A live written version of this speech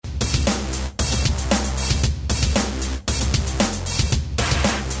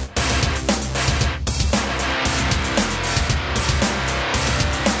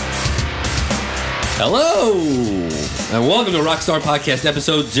Hello, and welcome to Rockstar Podcast,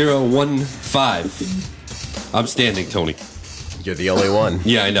 episode 015. I'm standing, Tony. You're the only one.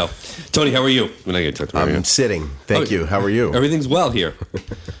 Yeah, I know. Tony, how are you? We're not going to talk to Mariana. I'm sitting. Thank you. How are you? Everything's well here.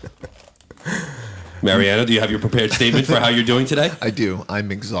 Mariana, do you have your prepared statement for how you're doing today? I do.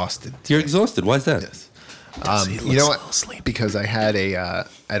 I'm exhausted. You're exhausted. Why is that? Yes. You know what? Because I had a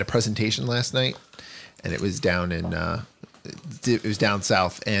presentation last night, and it was down in down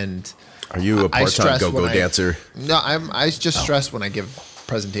south. And Are you a part-time go-go dancer? No, I just stress when I give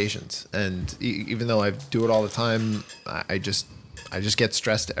presentations, and even though I do it all the time, I just get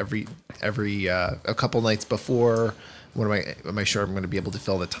stressed every a couple nights before. Am I sure I'm going to be able to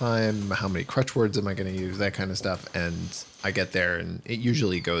fill the time? How many crutch words am I going to use? That kind of stuff. And I get there, and it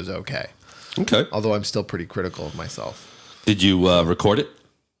usually goes okay. Okay. Although I'm still pretty critical of myself. Did you record it?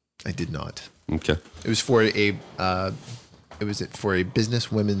 I did not. Okay. It was for a Business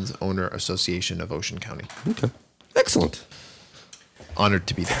Women's Owner Association of Ocean County. Okay. Excellent. Honored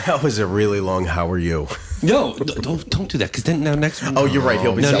to be there. That was a really long how are you? No, don't do that, because then now next one. Oh, you're right.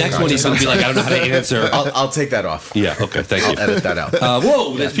 He'll be next one he's going to be like, I don't know how to answer. I'll take that off. Yeah, okay, thank you. I'll edit that out.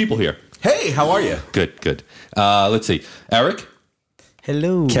 Whoa, there's people here. Hey, how are you? Good. Let's see. Eric?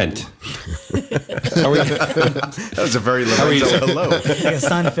 Hello. Kent. How are you? That was a very Lorenzo hello. Like a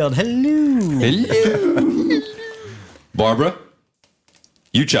Seinfeld. Hello. Hello. Barbara?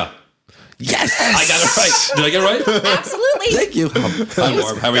 Yucha. Yes! I got it right. Did I get it right? Absolutely. Thank you. Hi,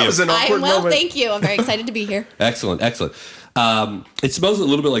 Barb. How are That you? was an awkward I'm well, moment. thank you. I'm very excited to be here. Excellent. It smells a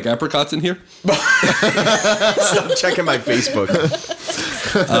little bit like apricots in here. Stop checking my Facebook.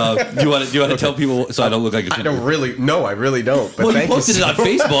 Do you want to tell people so I don't look like a I don't really. No, I really don't. But Well, you thank posted it so on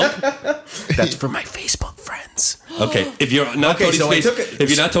Facebook. That's for my Facebook friends. Okay, if you're not Okay, so I took it- if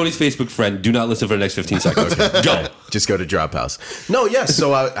you're not Tony's Facebook friend, do not listen for the next 15 seconds. Go. Just go to Drop House. No, yes.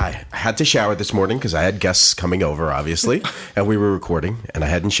 So I had to shower this morning because I had guests coming over, obviously, and we were recording, and I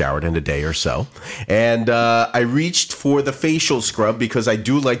hadn't showered in a day or so. And I reached for the facial scrub because I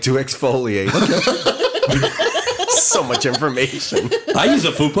do like to exfoliate. So much information. I use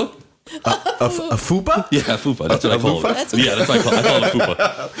a fupa. A fupa? Yeah, fupa. That's what I call fupa? it. Yeah, that's what I call it a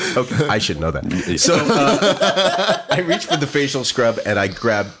fupa. Okay, I should know that. So I reached for the facial scrub and I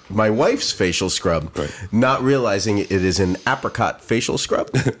grabbed my wife's facial scrub, not realizing it is an apricot facial scrub.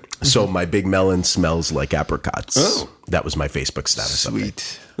 So my big melon smells like apricots. Oh. That was my Facebook status.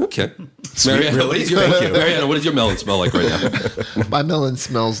 Sweet. Okay. Mariana, really? Mariana, what does your melon smell like right now? My melon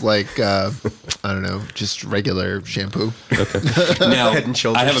smells like, I don't know, just regular shampoo. Now, Head and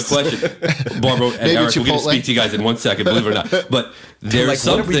shoulders. I have a question. Barbara and Maybe Eric, we're going to Chipotle. speak to you guys in 1 second, believe it or not. But there's Like, what are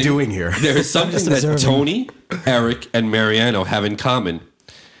something we doing here? There is something that observing. Tony, Eric, and Mariano have in common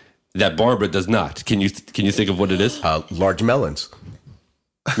that Barbara does not. Can you think of what it is? Large melons.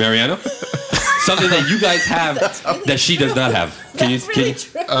 Mariano? Something that you guys have that she does not have. Let's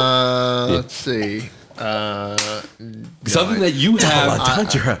see. Something that you have.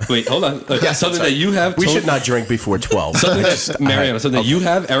 Tundra. Wait, hold on. Yes, Something sorry. that you have. We should not drink before 12. Something that Mariano. Something that you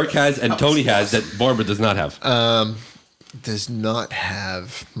have, Eric has, and Tony has that Barbara does not have. Does not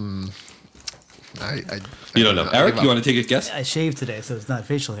have. You don't know. Eric, you want to take a guess? I shaved today, so it's not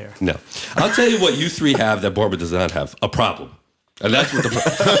facial hair. No. I'll tell you what you three have that Barbara does not have. A problem. And that's what the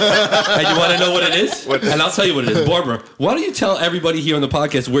problem. And you want to know what it is? And I'll tell you what it is. Barbara, why don't you tell everybody here on the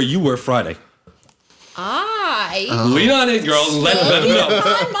podcast where you were Friday? I Lean on in, girl. Let them took it know.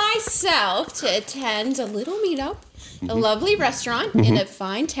 upon myself to attend a little meetup, a lovely restaurant in a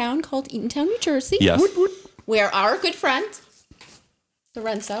fine town called Eatontown, New Jersey. Yes. Where our good friend,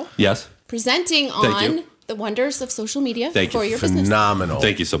 Lorenzo, Yes. presenting Thank on you. the wonders of social media Thank you. for your business. Phenomenal.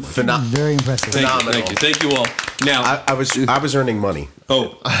 Thank you so much. Very impressive. Thank you all. Now, I was earning money.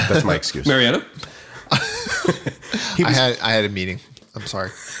 oh, That's my excuse. Mariana, I had a meeting. I'm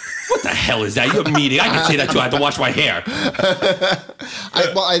sorry. what the hell is that? You have a meeting. I can say that too. I have to wash my hair.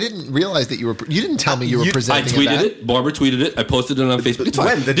 I didn't realize that you didn't tell me you were I presenting. tweeted at that. it. Barbara tweeted it. I posted it on Facebook. It's fine.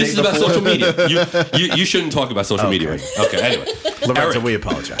 When? The This day is about before? social media. You shouldn't talk about social media. Right? Okay. Anyway, Lorenzo, Eric. we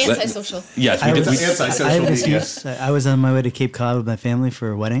apologize. Antisocial. Yes, I we was- did. Anti-social I have an media. excuse. I was on my way to Cape Cod with my family for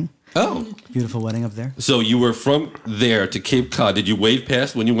a wedding. Oh, Beautiful wedding up there. so you were from there to Cape Cod. Did you wave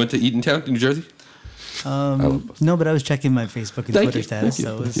past when you went to Eatontown, New Jersey? No, but I was checking my Facebook and Thank Twitter you. status,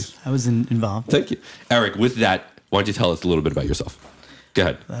 Thank you. so I was involved. Thank you, Eric. With that, why don't you tell us a little bit about yourself? Go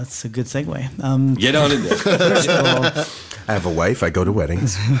ahead. That's a good segue. Get on in there. First of all, I have a wife. I go to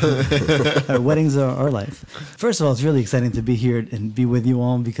weddings. weddings are our life. First of all, it's really exciting to be here and be with you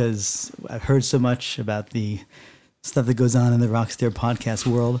all because I've heard so much about the stuff that goes on in the Rocksteer podcast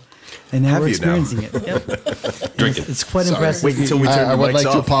world. And now Have we're you now? experiencing it. Yep. Drinking. It's quite Sorry. impressive. Wait until we turn I the would mics like to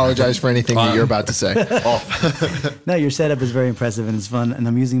off. apologize for anything that you're about to say. No, your setup is very impressive and it's fun. And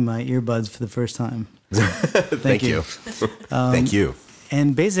I'm using my earbuds for the first time. Thank you. Thank you.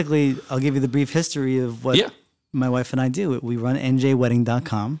 And basically, I'll give you the brief history of what Yeah. my wife and I do. We run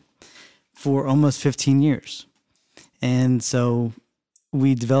njwedding.com for almost 15 years. And so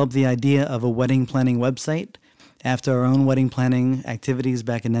we developed the idea of a wedding planning website after our own wedding planning activities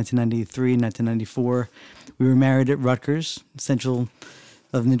back in 1993, 1994. We were married at Rutgers, central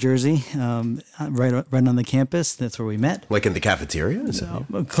of New Jersey, right on the campus. That's where we met. Like in the cafeteria? Is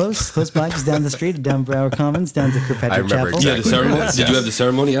it? Close by, just down the street, down Broward Commons, down to Kirkpatrick I remember Chapel. You had the Exactly. ceremony? Yes. Did you have the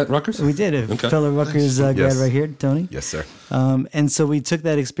ceremony at Rutgers? We did. A Okay. fellow Rutgers grad Yes. right here, Tony. Yes, sir. And so we took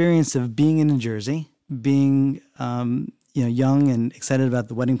that experience of being in New Jersey, being young and excited about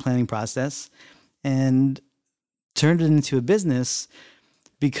the wedding planning process, and turned it into a business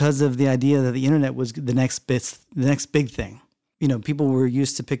because of the idea that the internet was the next big thing. You know, people were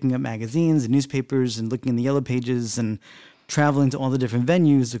used to picking up magazines and newspapers and looking in the yellow pages and traveling to all the different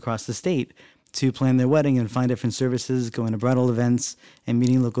venues across the state to plan their wedding and find different services, going to bridal events and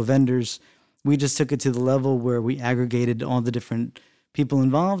meeting local vendors. We just took it to the level where we aggregated all the different people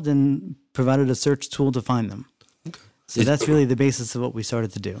involved and provided a search tool to find them. So that's really the basis of what we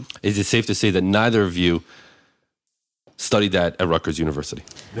started to do. Is it safe to say that neither of you studied that at Rutgers University?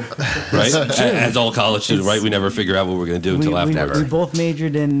 Right? As all college students, right? We never figure out what we're going to do until afterwards. We both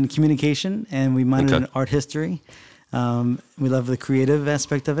majored in communication and we minored in art history. We love the creative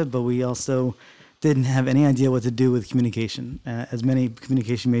aspect of it, but we also didn't have any idea what to do with communication, as many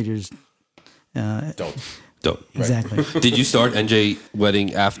communication majors Don't. exactly. Did you start NJ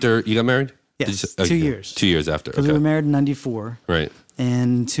Wedding after you got married? Yes, Did you, 2 years. 2 years after. Because Okay. we were married in 94, Right.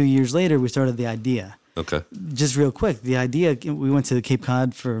 and 2 years later we started the idea. Okay. Just real quick, the idea, we went to Cape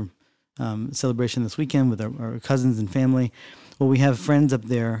Cod for celebration this weekend with our cousins and family. Well, we have friends up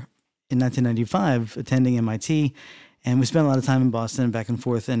there in 1995 attending MIT, and we spent a lot of time in Boston back and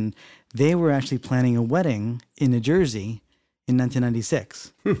forth, and they were actually planning a wedding in New Jersey in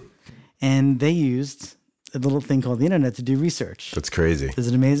 1996. And they used a little thing called the internet to do research. That's crazy. Is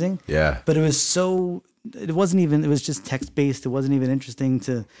it amazing? Yeah. But it was just text-based. It wasn't even interesting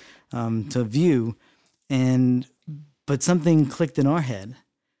to view. But something clicked in our head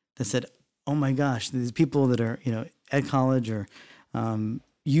that said, oh my gosh, these people that are, at college or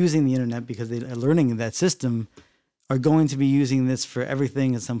using the internet because they are learning that system are going to be using this for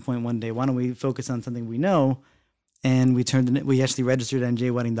everything at some point one day. Why don't we focus on something we know? And we actually registered at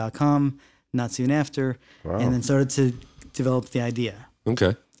njwedding.com not soon after, and then started to develop the idea.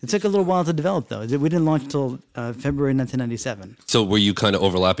 Okay. It took a little while to develop, though. We didn't launch until February 1997. So were you kind of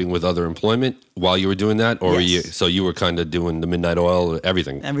overlapping with other employment while you were doing that? Or Yes. you were kind of doing the Midnight Oil,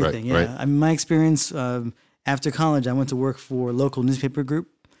 everything? Everything, right? yeah. I mean, my experience after college, I went to work for a local newspaper group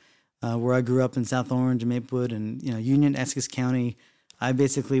where I grew up in South Orange and Maplewood and Union, Essex County. I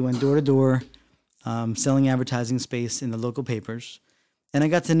basically went door to door, selling advertising space in the local papers. And I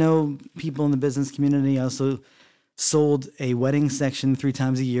got to know people in the business community. I also sold a wedding section 3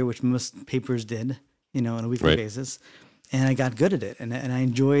 times a year, which most papers did, on a weekly basis. And I got good at it. And I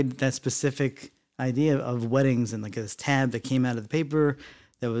enjoyed that specific idea of weddings and like this tab that came out of the paper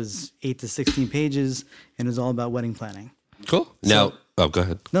that was 8 to 16 pages and it was all about wedding planning. Cool. Now, go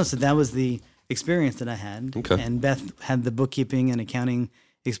ahead. No, so that was the experience that I had. Okay. And Beth had the bookkeeping and accounting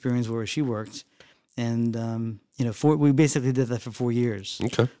experience where she worked. And, we basically did that for 4 years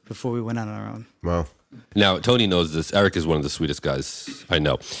Okay. before we went out on our own. Well, Now, Tony knows this. Eric is one of the sweetest guys I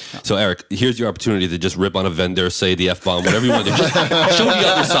know. So, Eric, here's your opportunity to just rip on a vendor, say the F-bomb, whatever you want to do. Just show the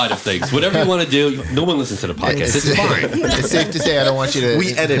other side of things. Whatever you want to do. No one listens to the podcast. It's fine. It's safe to say I don't want you to.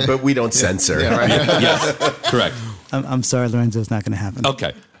 we edit, but we don't censor. Yeah, right. Yes, correct. I'm sorry, Lorenzo, it's not going to happen.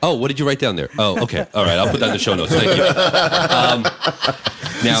 Okay. Oh, what did you write down there? Oh, okay. All right. I'll put that in the show notes. Thank you.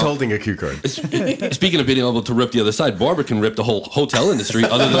 He's Now, holding a cue card. speaking of being able to rip the other side, Barbara can rip the whole hotel industry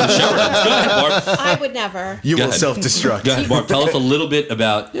other than the Sheratons. Go ahead, Barb. I would never. You Go will ahead. self-destruct. Go ahead, Barb. Tell us a little bit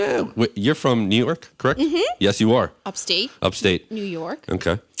about, you're from New York, correct? Mm-hmm. Yes, you are. Upstate Upstate. New York.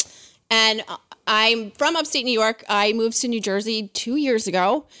 Okay. And I'm from upstate New York. I moved to New Jersey 2 years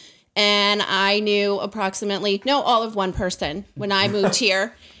ago. And I knew all of one person when I moved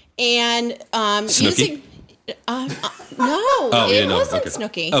here. And Snooki? it wasn't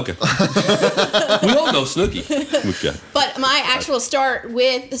Snooki. Okay. We all know Snooki. Okay. But my actual start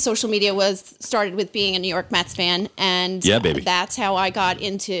with social media started with being a New York Mets fan, and Yeah, baby. that's how I got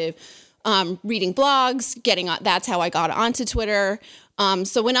into reading blogs. That's how I got onto Twitter.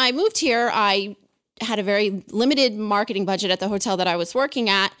 So when I moved here, I had a very limited marketing budget at the hotel that I was working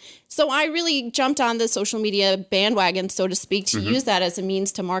at. So I really jumped on the social media bandwagon, so to speak, to use that as a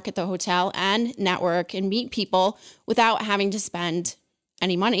means to market the hotel and network and meet people without having to spend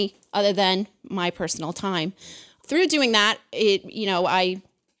any money other than my personal time. Through doing that, I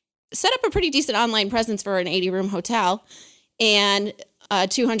set up a pretty decent online presence for an 80-room hotel, and a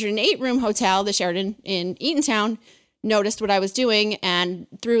 208-room hotel, the Sheraton in Eatontown, noticed what I was doing and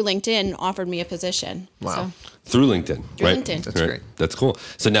through LinkedIn offered me a position. Wow. So, Through LinkedIn, through right? LinkedIn. That's great. That's cool.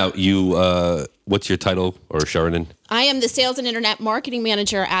 So now you, what's your title or Sheraton? I am the sales and internet marketing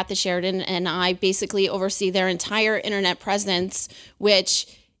manager at the Sheraton, and I basically oversee their entire internet presence,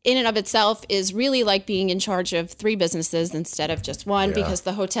 which in and of itself is really like being in charge of 3 businesses instead of just one, because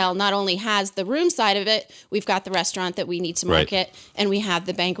the hotel not only has the room side of it, we've got the restaurant that we need to market, and we have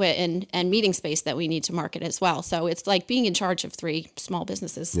the banquet and meeting space that we need to market as well. So it's like being in charge of 3 small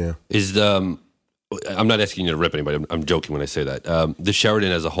businesses. Yeah. Is I'm not asking you to rip anybody. I'm joking when I say that. The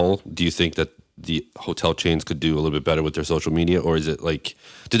Sheraton as a whole, do you think that the hotel chains could do a little bit better with their social media, or is it like,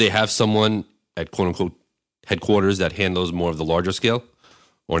 do they have someone at quote unquote headquarters that handles more of the larger scale?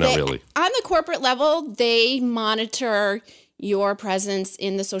 Or not really? On the corporate level, they monitor your presence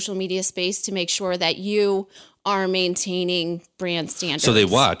in the social media space to make sure that you are maintaining brand standards. So they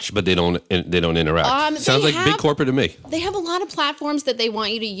watch, but they don't interact. Sounds like big corporate to me. They have a lot of platforms that they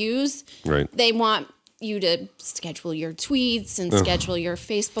want you to use. Right. They want you to schedule your tweets and schedule your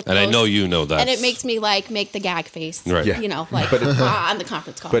Facebook And posts. I know you know that. And it makes me make the gag face. Right. Yeah. On the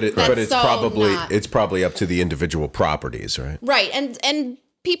conference call. But it's so probably up to the individual properties, right? right. And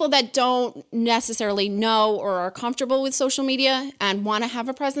people that don't necessarily know or are comfortable with social media and want to have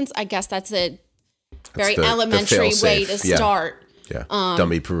a presence, I guess that's a very the elementary way fail-safe. to Yeah. start. Yeah.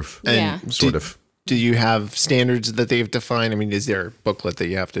 Dummy proof. Yeah. Sort of. Do you have standards that they've defined? I mean, is there a booklet that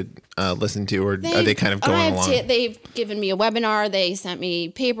you have to listen to, or are they kind of going along? They've given me a webinar. They sent me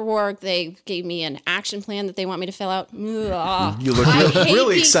paperwork. They gave me an action plan that they want me to fill out. Ugh. You look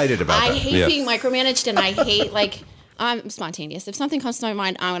really excited about that. I hate being micromanaged, and I hate I'm spontaneous. If something comes to my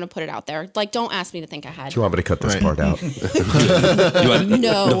mind, I'm going to put it out there. Don't ask me to think ahead. Do you want me to cut this part out? You want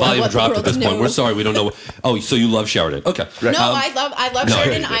No, the volume what dropped world? at this point. No. We're sorry, we don't know. Oh, so you love Sheraton? Okay. No, I love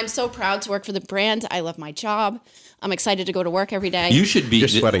Sheraton. okay. I'm so proud to work for the brand. I love my job. I'm excited to go to work every day. You should be. You're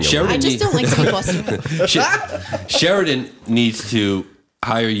sweating a little. I just don't like to be busted. Sheraton needs to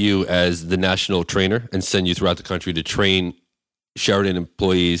hire you as the national trainer and send you throughout the country to train Sheraton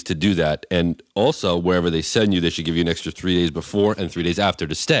employees to do that. And also, wherever they send you, they should give you an extra 3 days before and 3 days after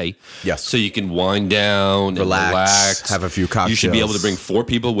to stay. Yes. So you can wind down, Relax, and relax, have a few cocktails. You should be able to bring 4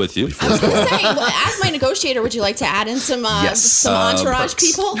 people with you. I was going to say, as my negotiator, would you like to add in some entourage perks.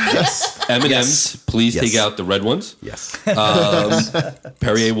 people? Yes. M&M's, please Yes. take out the red ones. Yes.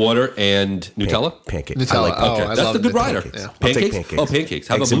 Perrier water and Nutella. Pancake. Nutella. I like Oh, pancakes. I That's love the good the rider. pancakes. Yeah. I'll Pancakes? take pancakes. Oh, pancakes.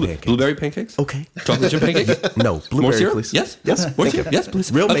 How Eggs about and pancakes. blueberry pancakes? Okay. Chocolate chip pancakes? No, More blueberry, syrup? please. Yes? Yes. More Thank syrup? you. Yes,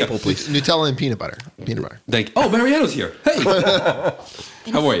 please. Real Okay. maple, please. Nutella and peanut butter. Peanut butter. Thank you. Oh, Mariano's here. Hey.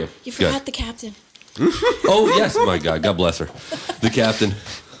 How are you? You Good. forgot the captain. Oh, yes. My God. God bless her. The captain.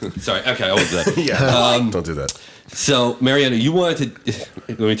 Sorry. Okay. I won't do that. Yeah. Don't do that. So, Mariano, you wanted to...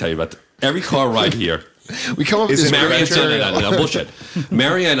 Let me tell you about every car ride here. We come up with Is this it Mariano, picture. no, bullshit.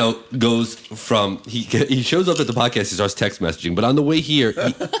 Mariano goes from... He shows up at the podcast, he starts text messaging, but on the way here,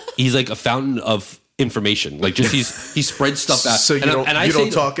 he's like a fountain of information. Like, just he spreads stuff out. So you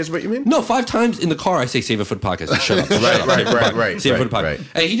don't talk is what you mean? No, 5 times in the car I say, save it for the podcast. Shut up. Right. Save it for the podcast. Right.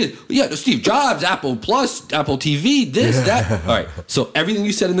 And he did, Steve Jobs, Apple Plus, Apple TV, this, that. All right. So everything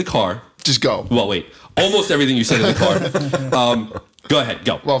you said in the car. Just go. Well, wait. Almost everything you said in the car. Go ahead.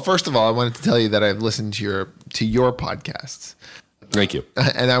 Go. Well, first of all, I wanted to tell you that I've listened to your podcasts. Thank you.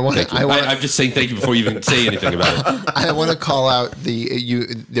 And I'm just saying thank you before you even say anything about it. I want to call out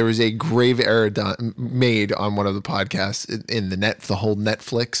there was a grave error made on one of the podcasts in the whole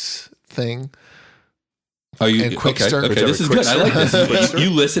Netflix thing. Are you And Quickster. Okay, this is good. I like this. You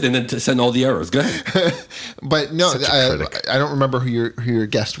listen and then to send all the errors. Go ahead. But no, Such a critic. I don't remember who your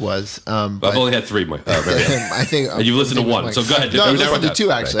guest was. I've only had 3. I think And you've listened to one, Mike. so go ahead. No, I Narrow it listened to down.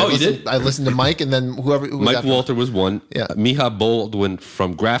 2 actually. Oh, you did? I listened to Mike and then who was Mike after? Walter was 1. Yeah. Miha Baldwin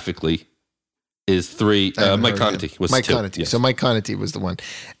from Graphically is 3. Mike Conity was Mike 2. Conity. Yes. So Mike Conity was the one,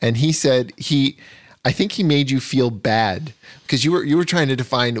 and he said I think he made you feel bad because you were trying to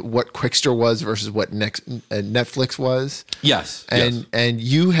define what Quickster was versus what Netflix was. Yes. And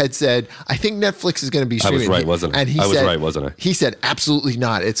you had said, I think Netflix is going to be streaming. right, wasn't I? And I was right, wasn't I? He said, absolutely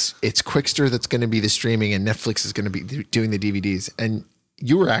not. It's Quickster that's going to be the streaming, and Netflix is going to be doing the DVDs. And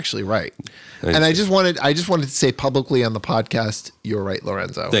you were actually right. And I just wanted to say publicly on the podcast, you're right,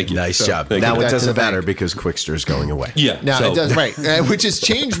 Lorenzo. Thank you. Nice So, job. thank Now you. it Back to doesn't the matter bank. because Quickster's going away. Yeah. Now so- it does, right? Which has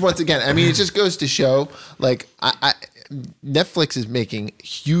changed once again. I mean, it just goes to show, like, Netflix is making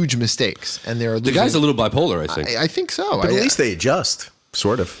huge mistakes, and they're The guy's a little bipolar, I think. I think so. But at least they adjust,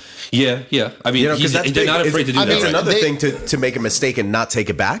 sort of. yeah. I mean, You know, because that's they're big. not afraid to do I that. mean, right? Another They- thing to make a mistake and not take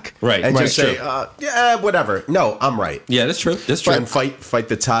it back, Right. And Right, just say, true. yeah, whatever. No, I'm right. Yeah, that's true. That's true. And fight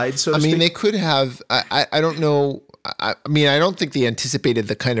the tide. So to I mean, speak. they could have. I don't know. I mean, I don't think they anticipated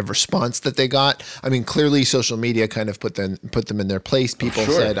the kind of response that they got. I mean, clearly, social media kind of put them in their place. People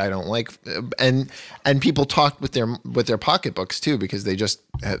Sure. said, "I don't like," and people talked with their pocketbooks too, because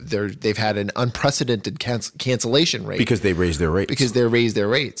they've had an unprecedented cancellation rate because they raised their rates. because they raised their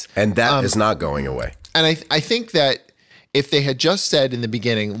rates. and that is not going away. And I think that if they had just said in the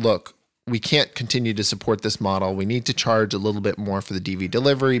beginning, look, we can't continue to support this model. We need to charge a little bit more for the DV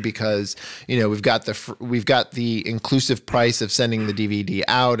delivery because, you know, we've got the inclusive price of sending the DVD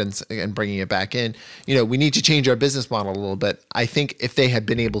out and bringing it back in. You know, we need to change our business model a little bit. I think if they had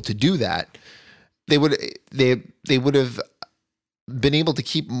been able to do that, they would have been able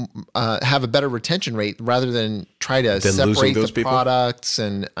to have a better retention rate rather than try to Than losing separate those the people? products.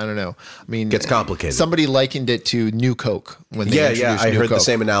 And I don't know. I mean, Gets complicated. Somebody likened it to New Coke when they Yeah, introduced I New heard the Coke.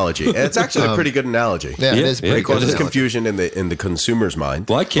 same analogy. And it's actually a pretty good analogy. Yeah, it Yeah, is yeah, pretty it good. Causes analogy. confusion in the consumer's mind.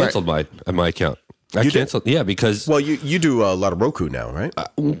 Well, I canceled my account. I You did? canceled. Yeah, because Well, you do a lot of Roku now, right?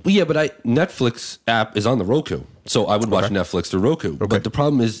 yeah, but Netflix app is on the Roku, so I would watch Netflix through Roku. But the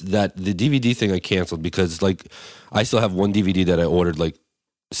problem is that the DVD thing I canceled because like I still have one DVD that I ordered like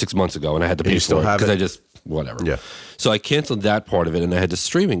 6 months ago, and I had to pay you for still it have because it? I just whatever. Yeah. So I canceled that part of it, and I had the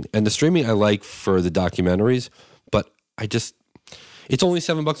streaming. And the streaming I like for the documentaries, but it's only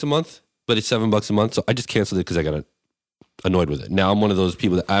 $7 a month, but it's $7 a month, so I just canceled it because I got annoyed with it. Now I'm one of those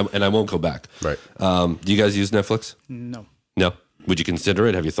people that I won't go back. Right. Do you guys use Netflix? No. No. Would you consider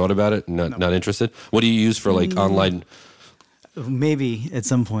it? Have you thought about it? Not interested. What do you use for like online? Maybe at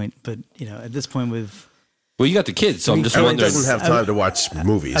some point, but you know, at this point with Well, you got the kids, so I'm just Everyone wondering. doesn't have time to watch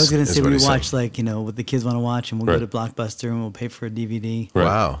movies. I was going to is say what we he's saying. watch like, you know, what the kids want to watch and we'll Right. go to Blockbuster and we'll pay for a DVD. Right.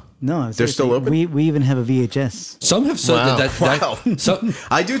 Wow. No, They're still seriously, open? We even have a VHS. Some have said Wow. that. So,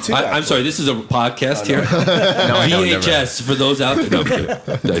 I do too. I'm actually. sorry. This is a podcast here. No, I don't, never. VHS for those out there. No, I'm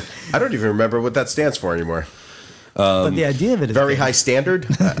kidding. I don't even remember what that stands for anymore. But the idea of it is Very good. high standard.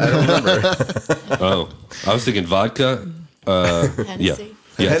 I don't remember. Oh, I was thinking vodka. Yeah. Hennessy.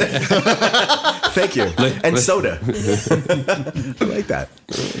 Yeah. Thank you. And soda. I like that.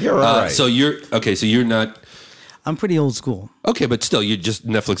 You're all right. So you're okay. So you're not I'm pretty old school. okay, but still, you just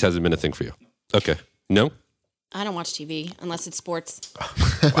Netflix hasn't been a thing for you. Okay. No. I don't watch TV unless it's sports.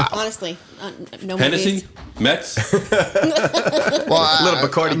 Honestly, no Hennessy, movies. Mets. Well, Little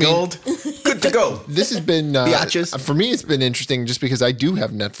Bacardi Gold. Good to go. This has been Biatches. for me. It's been interesting just because I do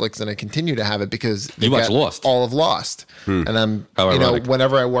have Netflix and I continue to have it because they've watch got Lost. all of Lost, and I'm How ironic.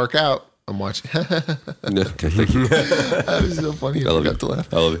 whenever I work out, I'm watching. Okay, thank you. That was so funny. I love got you. to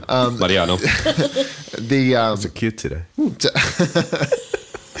laugh. I love you. Mariano. The Cute today.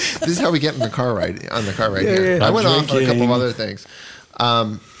 this is how we get in the car ride here. yeah. I went off on a couple of Drinking. other things,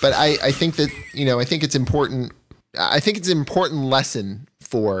 but I think that I think it's important. I think it's an important lesson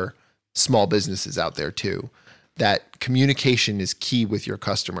for small businesses out there too, that communication is key with your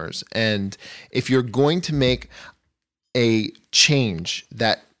customers, and if you're going to make a change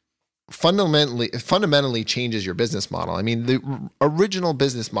that fundamentally changes your business model. I mean, the original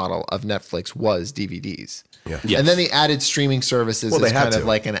business model of Netflix was DVDs. Yeah. Yes. And then they added streaming services Well, they as had kind of to.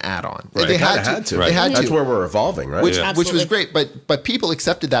 like an add-on. Right. They kinda had to. Right. They had That's to. where we're evolving, right? Which Absolutely. was great, but people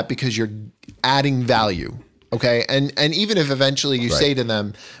accepted that because you're adding value. Okay, and even if eventually you say to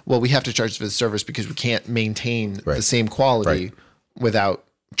them, "Well, we have to charge for the service because we can't maintain the Right. same quality Right. without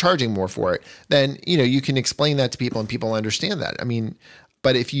charging more for it," then you can explain that to people and people understand that. I mean,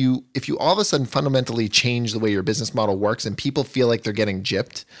 but if you all of a sudden fundamentally change the way your business model works and people feel like they're getting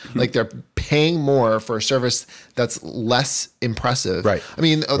gypped, like they're paying more for a service that's less impressive. Right. I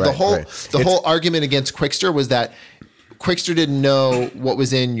mean, the Right, whole right. the whole argument against Quickster was that Quickster didn't know what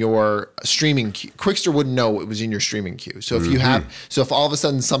was in your streaming queue. Quickster wouldn't know what was in your streaming queue. So if you Mm-hmm. if all of a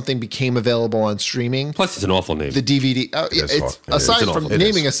sudden something became available on streaming, Plus, it's an awful name. the DVD, is it's awful. It is. aside It's from awful.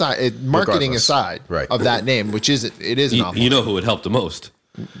 naming It is. aside, marketing Regardless. aside Right. of that name, which is it is an awful. you know who would help the most?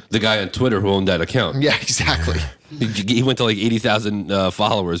 The guy on Twitter who owned that account. Yeah, exactly. He went to like 80,000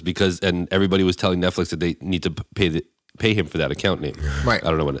 followers and everybody was telling Netflix that they need to pay him for that account name. Right. I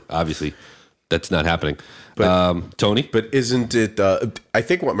don't know what. Obviously, that's not happening. Tony. But isn't it? I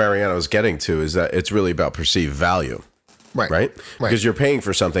think what Mariano is getting to is that it's really about perceived value. Right. Because you're paying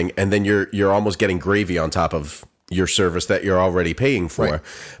for something, and then you're almost getting gravy on top of your service that you're already paying for. Right.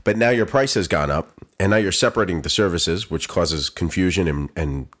 But now your price has gone up, and now you're separating the services, which causes confusion,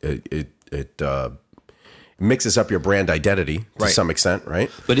 and it mixes up your brand identity to some extent, right?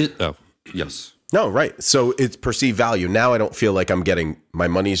 But yes. No, right. So it's perceived value. Now I don't feel like I'm getting my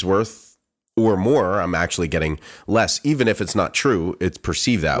money's worth or more. I'm actually getting less. Even if it's not true, it's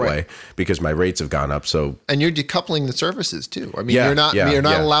perceived that way because my rates have gone up. So And you're decoupling the services too. I mean, Yeah, you're not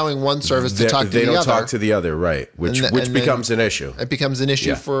yeah. allowing one service to talk to they the don't other. talk to the other, right? Which And then becomes an issue It becomes an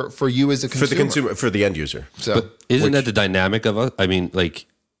issue for you as a consumer. for the consumer, for the end user. So, But isn't that the dynamic of us? I mean, like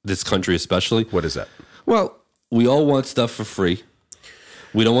this country especially. What is that? Well, we all want stuff for free.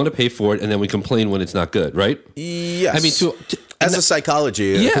 We don't want to pay for it, and then we complain when it's not good, right? Yes. I mean, as a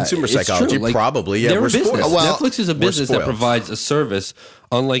psychology, consumer it's psychology, true. Like, probably. Yeah, they're we're a business. spoiled. Well, Netflix is a business that spoiled. provides a service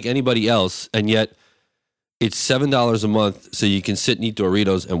unlike anybody else, and yet it's $7 a month, so you can sit and eat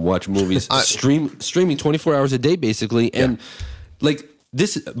Doritos and watch movies, streaming 24 hours a day, basically, and like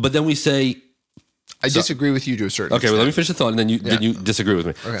this. But then we say. I disagree with you to a certain Okay, well, extent. let me finish the thought, and then you disagree with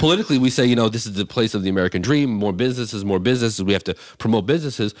me. Okay. Politically, we say, this is the place of the American dream. More businesses. We have to promote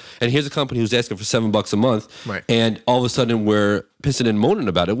businesses. And here's a company who's asking for $7 a month, Right. and all of a sudden we're pissing and moaning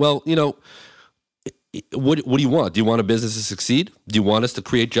about it. Well, what do you want? Do you want a business to succeed? Do you want us to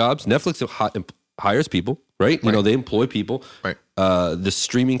create jobs? Netflix hires people, right? They employ people. Right. The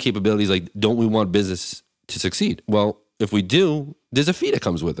streaming capabilities, like, don't we want business to succeed? Well, if we do, there's a fee that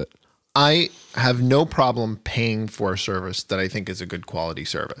comes with it. I have no problem paying for a service that I think is a good quality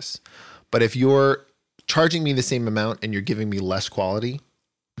service. But if you're charging me the same amount and you're giving me less quality,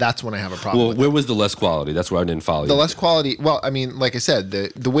 that's when I have a problem. Well, with where was the less quality? That's where I didn't follow the you. less quality. Well, I mean, like I said,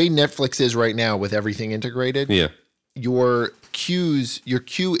 the way Netflix is right now with everything integrated, Yeah. your queue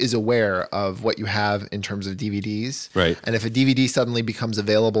is aware of what you have in terms of DVDs. Right. And if a DVD suddenly becomes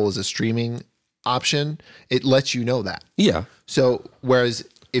available as a streaming option, it lets you know that. Yeah. So whereas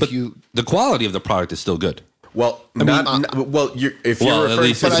if you The quality of the product is still good. Well, if you're Well, at referring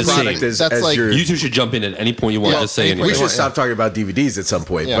least to it's the the product same. as, That's as like- your, You two should jump in at any point you want Yeah, to say any anything. we point. should stop talking about DVDs at some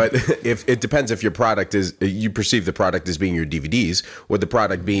point. Yeah. But if it depends if your product is you perceive the product as being your DVDs or the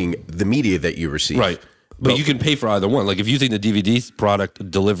product being the media that you receive. Right. But you can pay for either one. Like if you think the DVD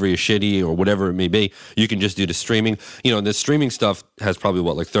product delivery is shitty or whatever it may be, you can just do the streaming. The streaming stuff has probably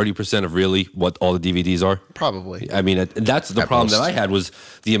like 30% of really what all the DVDs are. probably. I mean, that's the problem most. that I had was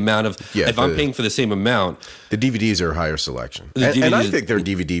the amount of, if I'm paying for the same amount, The DVDs are a higher selection. The And I DVDs think their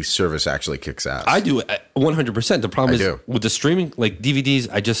DVD service actually kicks ass. I do 100%. The problem I is do. with the streaming, like DVDs,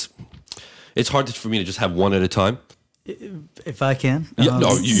 it's hard for me to just have one at a time. If I can. Yeah,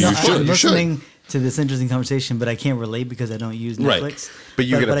 no, you should. I'm You should. listening to this interesting conversation, but I can't relate because I don't use Right. Netflix. But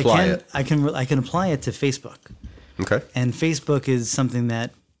you can apply it. I can apply it to Facebook, Okay. and Facebook is something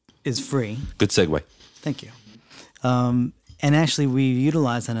that is free. Good segue. Thank you. And actually, we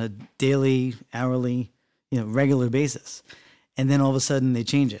utilize on a daily, hourly, regular basis, and then all of a sudden they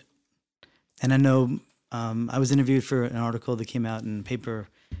change it. And I know I was interviewed for an article that came out in a paper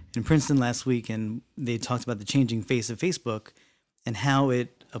in Princeton last week, and they talked about the changing face of Facebook and how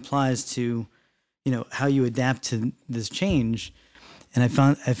it applies to, how you adapt to this change. And I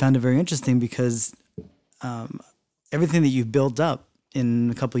found it very interesting because everything that you've built up in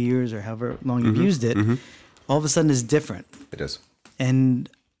a couple of years or however long you've used it, all of a sudden is different. It is. And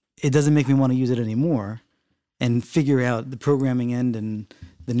it doesn't make me want to use it anymore and figure out the programming end and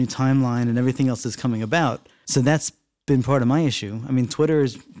the new timeline and everything else that's coming about. So that's been part of my issue. I mean, Twitter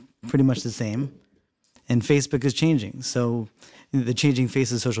is pretty much the same and Facebook is changing. So the changing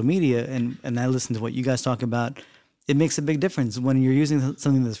face of social media, and I listen to what you guys talk about, it makes a big difference when you're using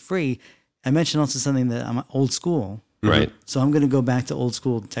something that's free. I mentioned also something that I'm old school. Right. So I'm going to go back to old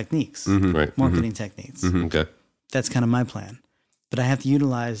school techniques, Right. marketing techniques. Okay. That's kind of my plan. But I have to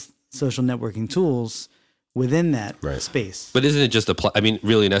utilize social networking tools within that space. But isn't it just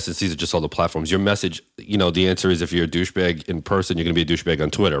really, in essence, these are just all the platforms. Your message, the answer is if you're a douchebag in person, you're going to be a douchebag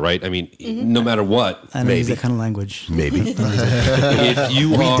on Twitter, right? I mean, no matter what. I don't use that kind of language. Maybe. If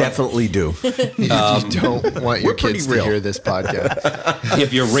you We are, definly do. You don't want your pretty kids to real. hear this podcast.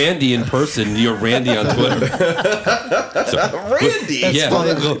 if you're Randy in person, you're Randy on Twitter. Randy! Yeah,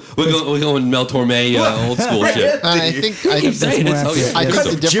 we're going Mel Torme, old school shit. I think Keep saying it. more Oh, yeah. accurate. I think What the kind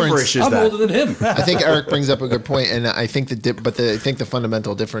of difference. gibberish is I'm that? older than him. I think Eric brings up a good point, and I think I think the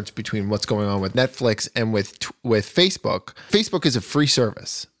fundamental difference between what's going on with Netflix and with Facebook. Facebook is a free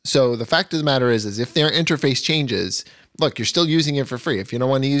service, so the fact of the matter is if their interface changes, look, you're still using it for free. If you don't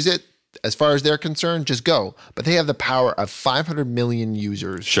want to use it, as far as they're concerned, just go. But they have the power of 500 million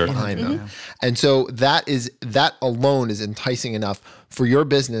users behind them. And so that alone is enticing enough for your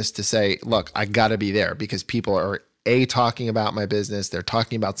business to say, look, I got to be there because people are talking about my business. They're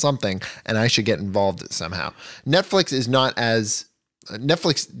talking about something and I should get involved somehow. Netflix is not as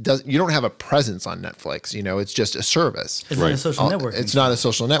you don't have a presence on Netflix, it's just a service. It's not a social networking. It's not a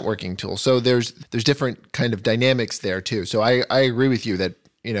social networking tool. So there's different kind of dynamics there too. So I agree with you that,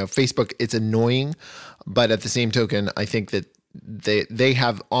 Facebook, it's annoying, but at the same token, I think that they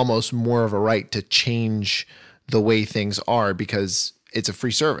have almost more of a right to change the way things are because it's a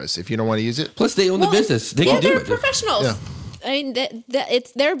free service. If you don't want to use it. Plus they own the business. They can do they're it. Professionals. Yeah. I mean,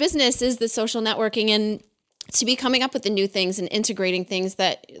 it's their business is the social networking and to be coming up with the new things and integrating things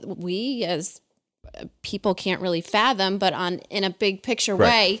that we as people can't really fathom, but in a big picture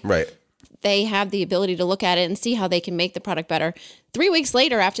way, they have the ability to look at it and see how they can make the product better. 3 weeks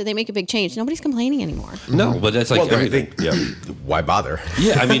later, after they make a big change, nobody's complaining anymore. No, but that's like everything. Why bother?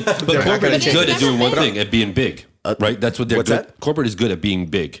 Yeah, I mean, but corporate is good at doing one been. thing, at being big. Right? That's what they're What's good. that? Corporate is good at being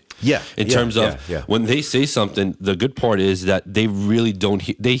big. Yeah. In terms of yeah. when they say something, the good part is that they really don't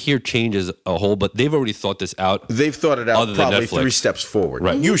they hear change as a whole, but they've already thought this out. They've thought it out Other than probably Netflix. 3 steps forward.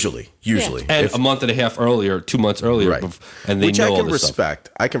 Right. Usually. And a month and a half earlier, 2 months earlier, Right. and they Which know I all can this respect.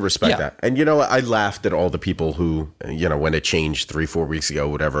 stuff. I can respect Yeah. that. And you know what? I laughed at all the people who, when it changed 3-4 weeks ago,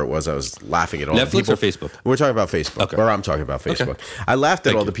 whatever it was, I was laughing at all Netflix the people. or Facebook? We're talking about Facebook. Okay. Or I'm talking about Facebook. Okay. I laughed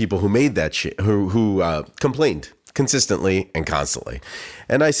at Thank all you. the people who made that shit, who complained consistently and constantly.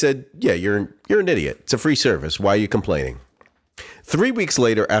 And I said, yeah, you're an idiot. It's a free service. Why are you complaining? 3 weeks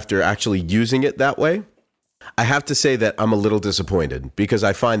later, after actually using it that way, I have to say that I'm a little disappointed because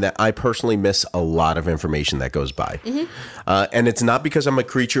I find that I personally miss a lot of information that goes by. And it's not because I'm a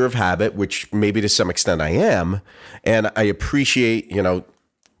creature of habit, which maybe to some extent I am. And I appreciate,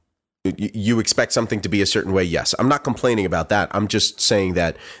 you expect something to be a certain way. Yes, I'm not complaining about that. I'm just saying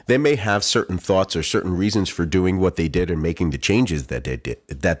that they may have certain thoughts or certain reasons for doing what they did and making the changes that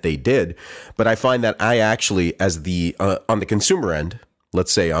they did. But I find that I actually, as the on the consumer end,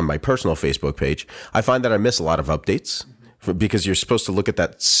 let's say on my personal Facebook page, I find that I miss a lot of updates because you're supposed to look at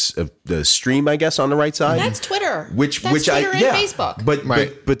that the stream, I guess, on the right side. That's Twitter. Which Twitter I and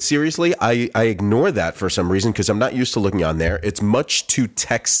Facebook. But seriously, I ignore that for some reason because I'm not used to looking on there. It's much too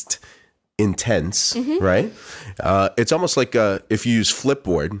text intense, right? It's almost like if you use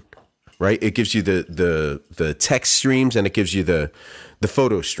Flipboard, right? It gives you the text streams and it gives you the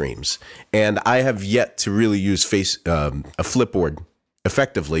photo streams. And I have yet to really use a Flipboard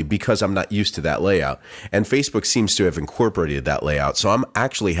effectively because I'm not used to that layout. And Facebook seems to have incorporated that layout. So I'm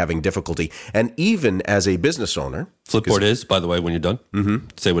actually having difficulty. And even as a business owner, Flipboard is, by the way, when you're done,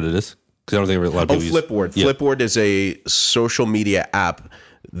 say what it is. Because I don't think a lot of people use Flipboard. Yeah. Flipboard is a social media app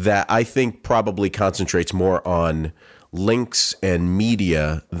that I think probably concentrates more on links and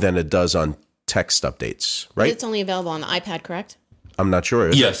media than it does on text updates, right? It's only available on the iPad, correct? I'm not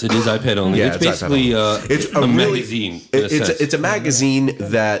sure. Yes, it is iPad only. Yeah, it's basically it's a magazine. In a sense. It's a magazine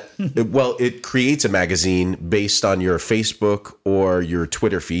that, it creates a magazine based on your Facebook or your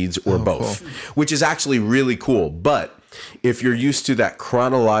Twitter feeds or both, which is actually really cool. But if you're used to that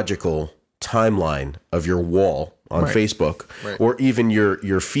chronological timeline of your wall on Facebook or even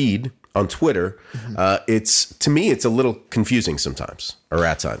your feed on Twitter, to me it's a little confusing sometimes or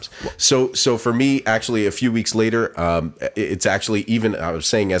at times. So for me, actually, a few weeks later, it's actually even, I was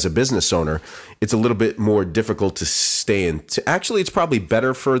saying as a business owner, it's a little bit more difficult to stay in. Actually, it's probably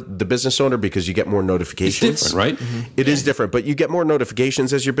better for the business owner because you get more notifications. It's different, right? It is different, but you get more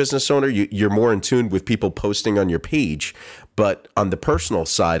notifications as your business owner. You're more in tune with people posting on your page. But on the personal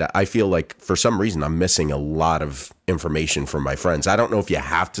side, I feel like for some reason I'm missing a lot of information from my friends. I don't know if you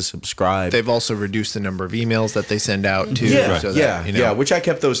have to subscribe. They've also reduced the number of emails that they send out too. Yeah, so that, which I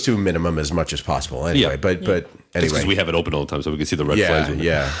kept those to a minimum as much as possible anyway. Yeah. But It's anyway. because we have it open all the time, so we can see the red flags.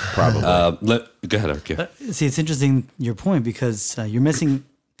 Yeah, probably. Go ahead, Eric. Yeah. See, it's interesting your point because you're missing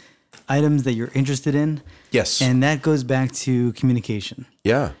items that you're interested in. Yes. And that goes back to communication.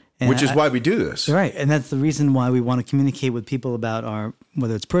 Yeah. And Which is why we do this. Right. And that's the reason why we want to communicate with people about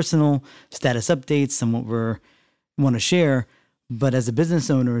whether it's personal status updates and what we want to share. But as a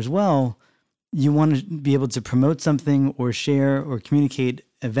business owner as well, you want to be able to promote something or share or communicate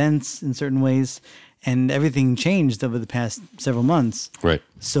events in certain ways. And everything changed over the past several months. Right.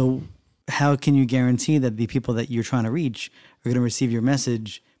 So how can you guarantee that the people that you're trying to reach are going to receive your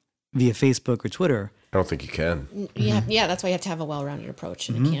message via Facebook or Twitter? I don't think you can. Yeah, that's why you have to have a well-rounded approach,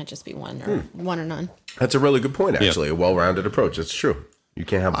 and it can't just be one or none. That's a really good point, actually. A well-rounded approach. That's true. You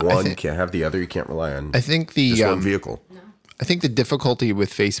can't have one, you can't have the other, you can't rely on I think just one vehicle. I think the difficulty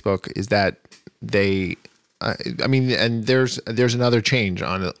with Facebook is that they, I mean, and there's another change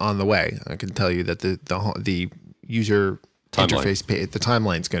on the way. I can tell you that the user Timeline. interface, the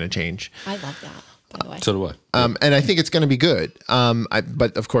timeline's going to change. I love that, by the way. So do I. And I think it's going to be good.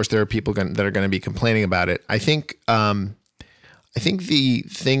 But of course, there are people that are going to be complaining about it. I think the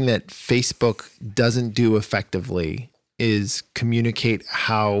thing that Facebook doesn't do effectively is communicate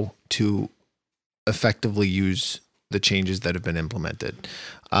how to effectively use the changes that have been implemented.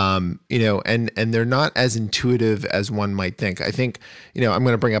 And they're not as intuitive as one might think. I think, I'm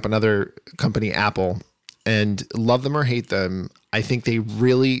going to bring up another company, Apple, and love them or hate them. I think they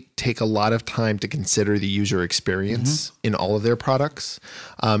really take a lot of time to consider the user experience in all of their products.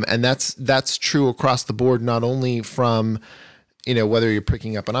 And that's true across the board, not only from, whether you're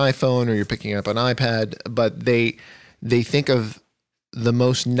picking up an iPhone or you're picking up an iPad, but they think of the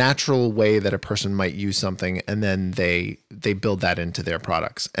most natural way that a person might use something, and then they build that into their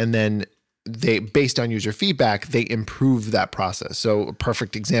products. And then they, based on user feedback, they improve that process. So a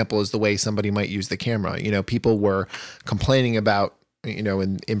perfect example is the way somebody might use the camera. People were complaining about,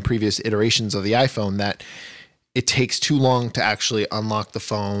 in previous iterations of the iPhone that it takes too long to actually unlock the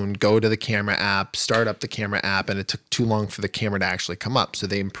phone, go to the camera app, start up the camera app, and it took too long for the camera to actually come up. So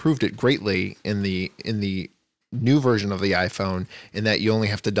they improved it greatly in the new version of the iPhone, in that you only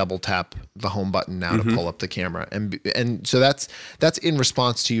have to double tap the home button now to pull up the camera. And so that's in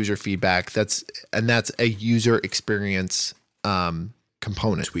response to user feedback. That's a user experience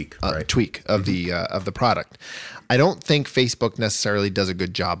component tweak of the product. I don't think Facebook necessarily does a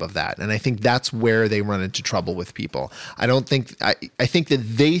good job of that, and I think that's where they run into trouble with people. I think that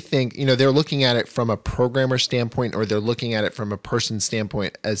they think, they're looking at it from a programmer standpoint, or they're looking at it from a person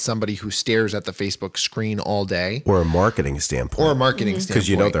standpoint, as somebody who stares at the Facebook screen all day, or a marketing standpoint, because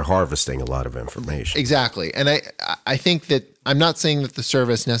they're harvesting a lot of information. Exactly. And I think that I'm not saying that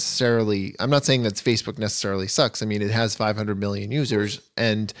Facebook necessarily sucks. I mean, it has 500 million users,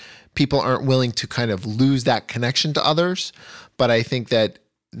 and people aren't willing to kind of lose that connection to others. But I think that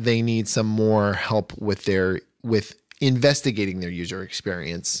they need some more help with investigating their user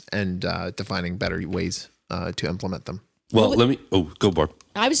experience and defining better ways to implement them. Well, go, Barb.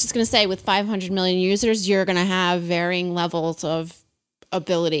 I was just going to say, with 500 million users, you're going to have varying levels of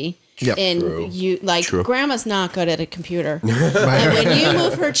ability. Yep. True. Grandma's not good at a computer. And when you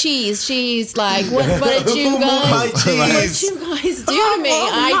move her cheese, she's like, "What did you guys do to me?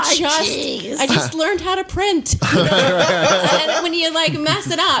 I just learned how to print." And when you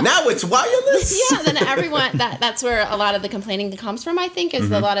mess it up, now it's wireless. Yeah, then everyone that's where a lot of the complaining comes from. I think is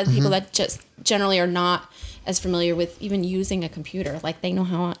a lot of the people that just generally are not as familiar with even using a computer. Like, they know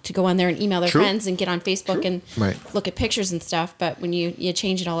how to go on there and email their friends and get on Facebook and look at pictures and stuff. But when you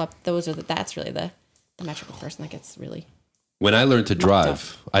change it all up, that's really the metrical person that gets really. When I learned to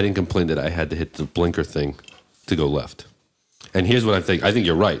drive, I didn't complain that I had to hit the blinker thing to go left. And here's what I think. I think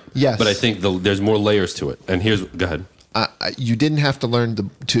you're right. Yes. But I think there's more layers to it. And go ahead. You didn't have to learn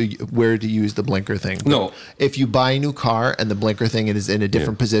where to use the blinker thing. No. If you buy a new car and the blinker thing is in a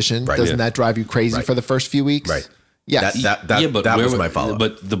different position, doesn't that drive you crazy for the first few weeks? Right. Yes. That was my follow-up.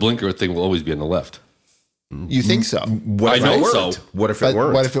 But the blinker thing will always be on the left. You think so? What if it weren't? What if it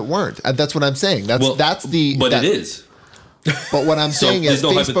weren't? What if it weren't? That's what I'm saying. But it is. But what I'm saying is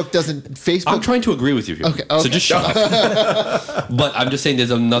Facebook doesn't. I'm trying to agree with you here. Okay. So just shut up. But I'm just saying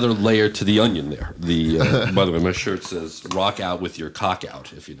there's another layer to the onion there. By the way, my shirt says "Rock out with your cock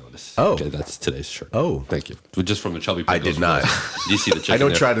out." If you notice. Oh, okay, that's today's shirt. Oh, thank you. Just from the Chubby. I did not. Do you see the chicken? I don't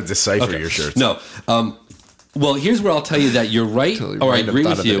there? try to decipher your shirts. No. Well, here's where I'll tell you that you're right. Or I agree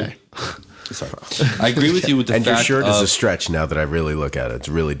with you. Sorry. I agree with you with the and fact your shirt is a stretch now that I really look at it. It's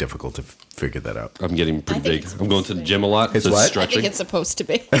really difficult to figure that out. I'm getting pretty big. I'm going to the gym a lot. It's what? Stretching. I think it's supposed to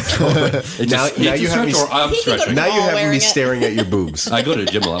be. Now you have me. I'm stretching. Now you have me wearing it. staring at your boobs. I go to the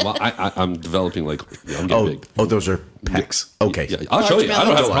gym a lot. I'm developing I'm getting big. Oh, those are pecs. Okay. Yeah, I'll show you. I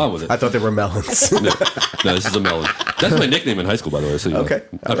don't have a problem with it. I thought they were melons. No, this is a melon. That's my nickname in high school, by the way. So you know. Okay.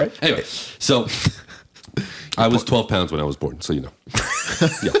 All right. Anyway, so I was 12 pounds when I was born, so you know.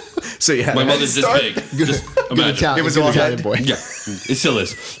 Yeah. So you had My mother's this big. Just imagine. It was all Italian head. boy. Yeah, it still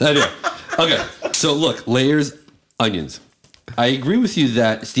is. Anyway, okay. So look, layers, onions. I agree with you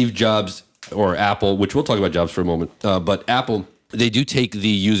that Steve Jobs or Apple, which we'll talk about Jobs for a moment, but Apple, they do take the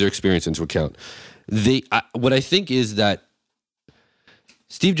user experience into account. What I think is that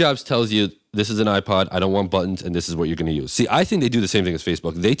Steve Jobs tells you, this is an iPod, I don't want buttons, and this is what you're going to use. See, I think they do the same thing as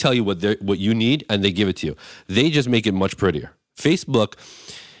Facebook. They tell you what you need, and they give it to you. They just make it much prettier. Facebook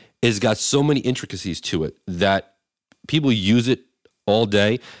has got so many intricacies to it that people use it all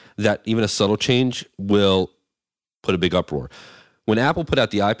day that even a subtle change will put a big uproar. When Apple put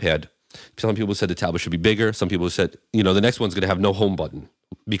out the iPad, some people said the tablet should be bigger. Some people said, the next one's going to have no home button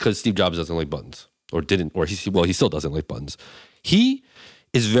because Steve Jobs doesn't like buttons he still doesn't like buttons. He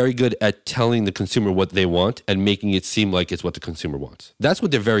is very good at telling the consumer what they want and making it seem like it's what the consumer wants. That's what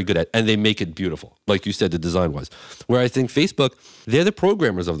they're very good at, and they make it beautiful, like you said, the design-wise. Where I think Facebook, they're the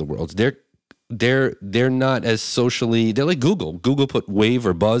programmers of the world. They're not as socially. They're like Google. Google put Wave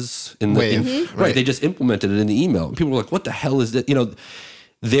or Buzz in the right. They just implemented it in the email. People were like, "What the hell is that?"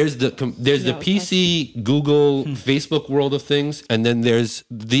 There's the PC, Google, Facebook world of things, and then there's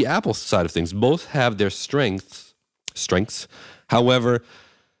the Apple side of things. Both have their strengths. However,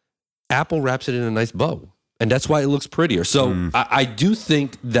 Apple wraps it in a nice bow, and that's why it looks prettier. So I do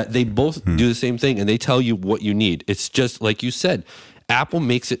think that they both do the same thing, and they tell you what you need. It's just like you said, Apple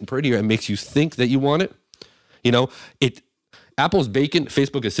makes it prettier and makes you think that you want it. Apple's bacon,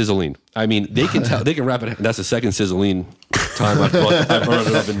 Facebook is sizzling. I mean, they can tell, they can wrap it. That's the second sizzling time I've brought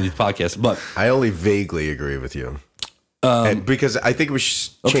it up in these podcasts. But I only vaguely agree with you. And because I think we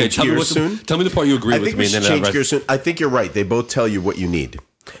should change gears soon. Tell me the part you agree with me. I think we should change gears soon. I think you're right. They both tell you what you need.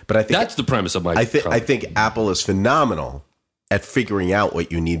 But I think that's the premise of my. I think Apple is phenomenal at figuring out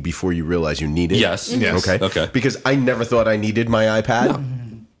what you need before you realize you need it. Yes. Okay. Because I never thought I needed my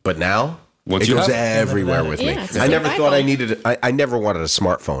iPad, but now it goes everywhere with me. I never thought I needed it. I never wanted a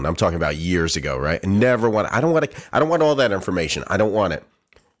smartphone. I'm talking about years ago, right? I never wanted. I don't want all that information. I don't want it.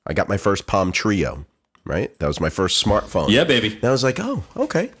 I got my first Palm Trio. Right? That was my first smartphone. Yeah, baby. And I was like, oh,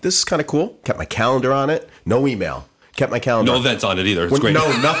 okay. This is kind of cool. Kept my calendar on it. No email. Kept my calendar. No events on it either. It's great. No,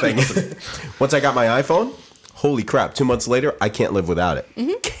 nothing. Once I got my iPhone, holy crap. 2 months later, I can't live without it.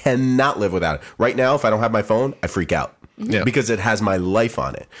 Cannot live without it. Right now, if I don't have my phone, I freak out. Because it has my life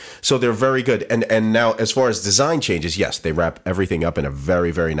on it. So they're very good. And now, as far as design changes, yes, they wrap everything up in a very,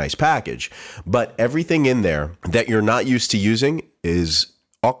 very nice package. But everything in there that you're not used to using is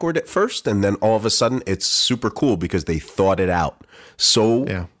awkward at first, and then all of a sudden it's super cool because they thought it out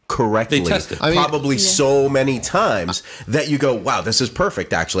so correctly. They tested. Probably so many times that you go, wow, this is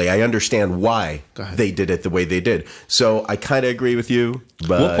perfect, actually. I understand why they did it the way they did. So I kind of agree with you,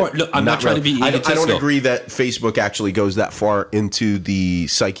 but I'm not trying to be I don't agree that Facebook actually goes that far into the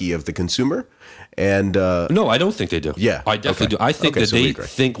psyche of the consumer. And no, I don't think they do. Yeah, I definitely do. I think that they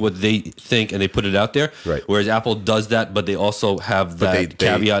think what they think and they put it out there. Right. Whereas Apple does that, but they also have that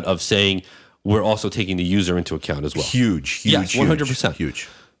caveat of saying we're also taking the user into account as well. Huge. Yes, 100%. Huge.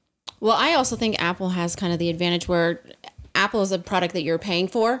 Well, I also think Apple has kind of the advantage where Apple is a product that you're paying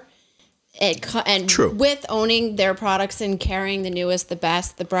for. True. With owning their products and carrying the newest, the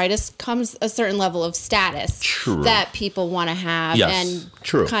best, the brightest comes a certain level of status that people want to have and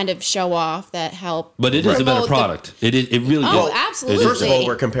kind of show off that help. But it is a better product. It really is. Oh, absolutely. First of all,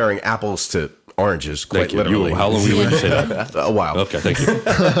 we're comparing apples to oranges, quite literally. How long were you say that? A while. Okay, thank you.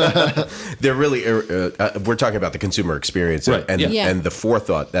 They're really, we're talking about the consumer experience and the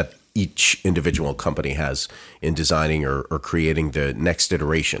forethought that each individual company has in designing or creating the next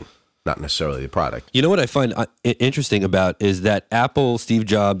iteration. Not necessarily the product. You know what I find interesting about is that Apple, Steve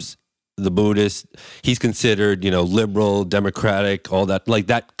Jobs, the Buddhist, he's considered, liberal, democratic, all that, like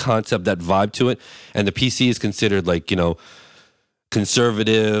that concept, that vibe to it. And the PC is considered like,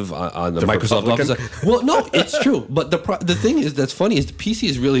 conservative on the Microsoft Office. Well, no, it's true. But the thing is that's funny is the PC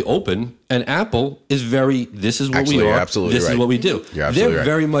is really open and Apple is very, this is what we are, this is what we do. They're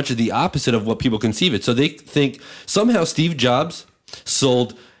very much the opposite of what people conceive it. So they think somehow Steve Jobs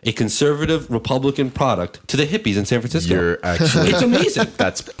sold a conservative Republican product to the hippies in San Francisco. It's amazing.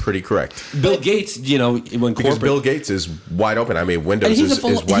 That's pretty correct. Bill Gates, because Bill Gates is wide open. I mean, Windows is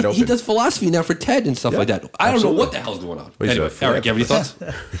wide open. He does philosophy now for TED and stuff like that. I don't know what the hell's going on. Anyway, Eric, you have any thoughts?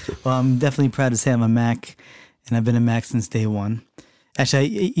 Well, I'm definitely proud to say I'm a Mac, and I've been a Mac since day one. Actually,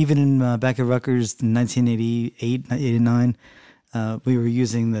 even in back at Rutgers in 1988, 89, we were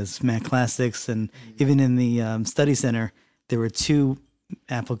using this Mac Classics, and even in the study center, there were 2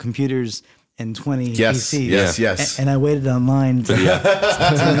 Apple computers and 20 PCs. Yes. And I waited online to use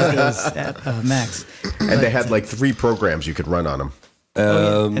those Macs. And they had like 3 programs you could run on them.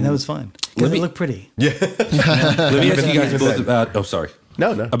 And that was fun because it looked pretty. Yeah. Let me ask you guys both about. Oh, sorry.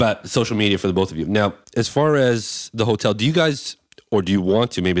 No. About social media for the both of you. Now, as far as the hotel, do you guys, or do you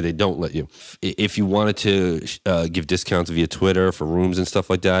want to? Maybe they don't let you. If you wanted to give discounts via Twitter for rooms and stuff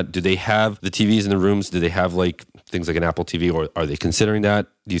like that, do they have the TVs in the rooms? Do they have like things like an Apple TV, or are they considering that?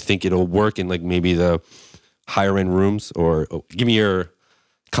 Do you think it'll work in like maybe the higher end rooms? Or give me your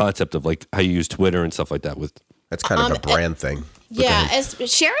concept of like how you use Twitter and stuff like that. With that's kind of a brand thing. Yeah, as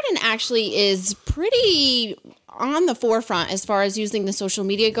Sheraton actually is pretty on the forefront as far as using the social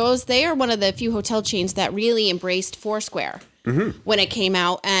media goes. They are one of the few hotel chains that really embraced Foursquare when it came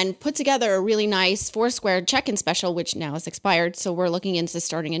out and put together a really nice Foursquare check-in special, which now has expired. So we're looking into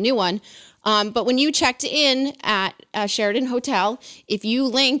starting a new one. But when you checked in at a Sheraton Hotel, if you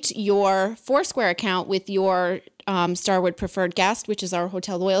linked your Foursquare account with your Starwood Preferred Guest, which is our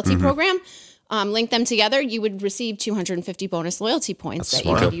hotel loyalty program, link them together, you would receive 250 bonus loyalty points that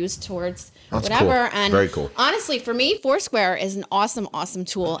you could use towards whatever. Cool. And Very cool. honestly, for me, Foursquare is an awesome, awesome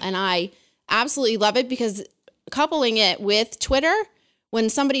tool. And I absolutely love it because coupling it with Twitter, when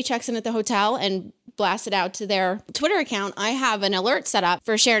somebody checks in at the hotel and blasts it out to their Twitter account, I have an alert set up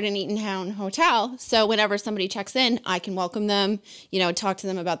for Sheraton Eatontown Hotel. So whenever somebody checks in, I can welcome them, talk to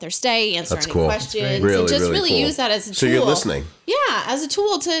them about their stay, answer any questions, Really, and just really cool. use that as a tool. So you're listening. Yeah, as a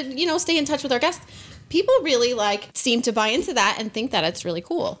tool to, stay in touch with our guests. People really seem to buy into that and think that it's really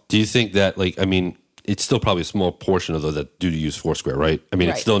cool. Do you think that it's still probably a small portion of those that do use Foursquare, right? I mean,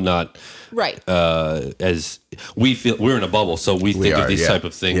 it's still not as we feel. We're in a bubble, so we think of these type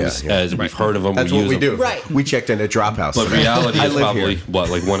of things as we've heard of them. That's what we do. Right. We checked in at Drop House. But today. reality I is live probably here.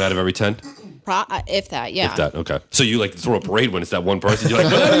 what, 1 out of every 10? If that, yeah. If that, okay. So you throw a parade when it's that one person. You're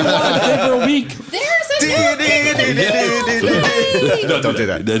like, whatever you want, stay for a week. There's a No, don't do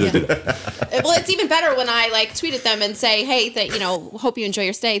that. Don't do that. Well, it's even better when I tweet at them and say, "Hey, hope you enjoy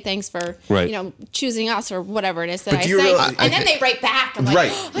your stay. Thanks for choosing us," or whatever it is that I say. And then they write back. I'm like,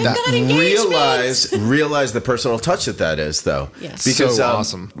 Right. I've got engagement. Realize the personal touch that is, though. Yes. Because So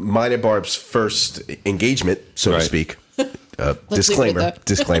awesome. Mine and Barb's first engagement, so to speak. Disclaimer.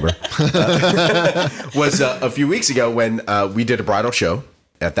 Was a few weeks ago when we did a bridal show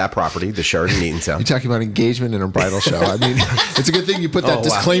at that property, the Sheraton Eatontown. You're talking about engagement in a bridal show. I mean, it's a good thing you put that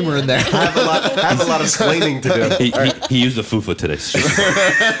disclaimer in there. I have a lot of explaining to do. He used the fufa today.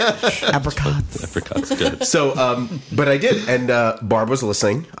 Apricots. Apricots, good. So, but I did, and Barb was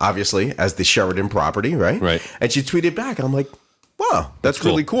listening, obviously, as the Sheraton property, right? Right. And she tweeted back, and I'm like, wow, that's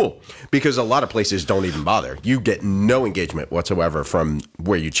cool. really cool. Because a lot of places don't even bother. You get no engagement whatsoever from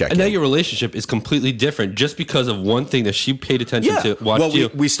where you check And in. now your relationship is completely different just because of one thing that she paid attention to, watched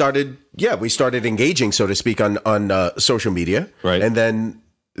you. We started engaging, so to speak, on social media. Right. And then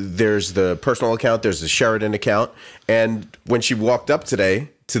there's the personal account, there's the Sheraton account. And when she walked up today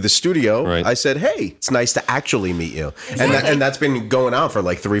to the studio, Right. I said, hey, it's nice to actually meet you. Exactly. And that's been going on for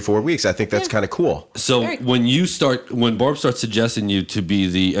 3-4 weeks. I think that's kind of cool. So Very cool. when Barb starts suggesting you to be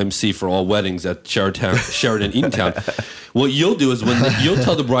the MC for all weddings at Sheraton Eatontown, what you'll do is you'll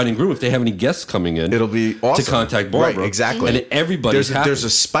tell the bride and groom if they have any guests coming in, It'll be awesome. to contact Barbara. Right, exactly. And everybody's happy. There's a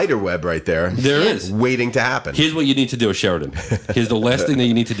spider web right there. There is. Waiting to happen. Here's what you need to do at Sheraton. Here's the last thing that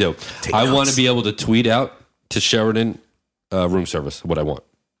you need to do. I want to be able to tweet out to Sheraton room service what I want.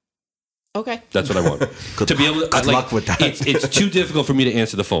 Okay. That's what I want. To be able to, good luck with that. It's too difficult for me to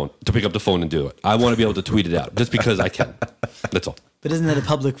answer the phone, to pick up the phone and do it. I want to be able to tweet it out just because I can. That's all. But isn't that a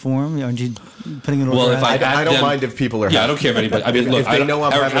public forum? Aren't you putting it on? Well, if I I don't mind if people are Yeah, I happy. don't care if anybody. I mean, look, If they know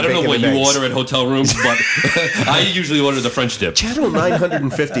I'm Eric, having I don't know bacon what and you eggs. order at hotel rooms, but I usually order the French dip. Channel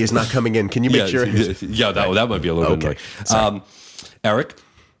 950 is not coming in. Can you make sure? Yeah, that might be a little Okay. bit annoying. Eric,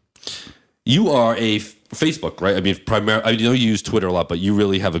 you are a Facebook, right? I mean, I know you use Twitter a lot, but you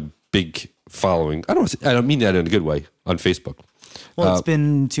really have a big following. I don't mean that in a good way on Facebook. Well, it's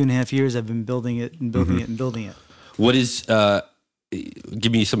been 2.5 years. I've been building it and building it and building it. What is?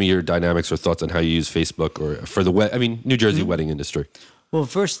 Give me some of your dynamics or thoughts on how you use Facebook or for the New Jersey wedding industry. Well,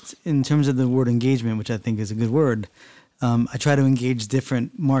 first, in terms of the word engagement, which I think is a good word, I try to engage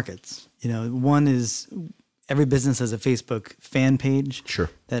different markets. One is every business has a Facebook fan page Sure.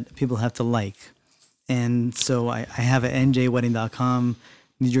 that people have to like. And so I have an njwedding.com,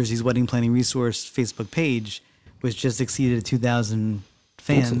 New Jersey's wedding planning resource Facebook page, which just exceeded 2,000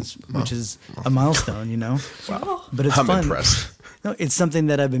 fans, which is a milestone, But it's I'm fun. impressed. No, it's something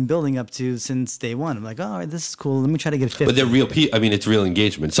that I've been building up to since day one. I'm like, all right, this is cool. Let me try to get 50. But they're real. It's real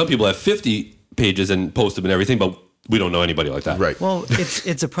engagement. Some people have 50 pages and post them and everything, but we don't know anybody like that. Right. Well,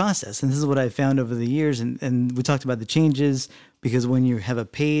 it's a process, and this is what I found over the years. And we talked about the changes because when you have a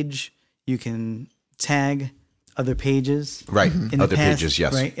page, you can tag other pages. Right. In the Other past, pages,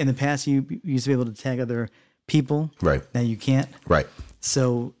 yes. Right. In the past, you used to be able to tag other people. Right. Now you can't. Right.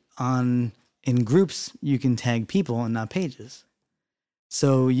 So in groups, you can tag people and not pages.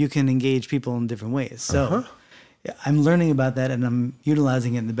 So you can engage people in different ways. So I'm learning about that, and I'm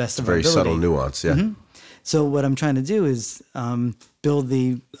utilizing it in the best of our Very ability. subtle nuance. Yeah. So what I'm trying to do is build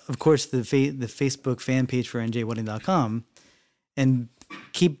the Facebook fan page for njwedding.com, and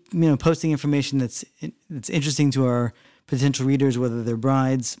keep posting information that's interesting to our potential readers, whether they're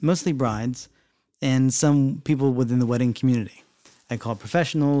brides, mostly brides, and some people within the wedding community. I call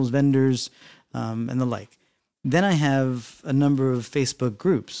professionals, vendors, and the like. Then I have a number of Facebook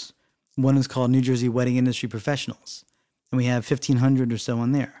groups. One is called New Jersey Wedding Industry Professionals, and we have 1,500 or so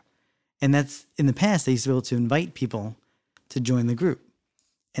on there. And that's, in the past, they used to be able to invite people to join the group,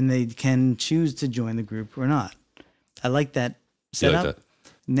 and they can choose to join the group or not. I like that setup. that?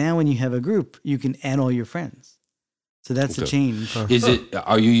 Now, when you have a group, you can add all your friends. So that's a change. Is it?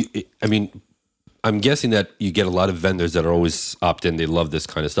 Are you? I mean, I'm guessing that you get a lot of vendors that are always opt in. They love this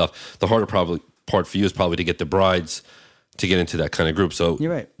kind of stuff. The harder part for you is probably to get the brides to get into that kind of group. So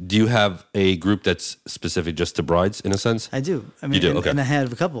You're right. Do you have a group that's specific just to brides in a sense? I do. I mean, You do? and, Okay. and I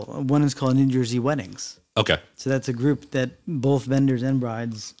have a couple. One is called New Jersey Weddings. Okay. So that's a group that both vendors and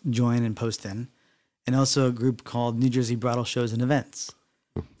brides join and post in. And also a group called New Jersey Bridal Shows and Events.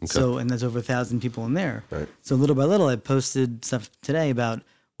 So, and there's over 1,000 people in there. Right. So little by little, I posted stuff today about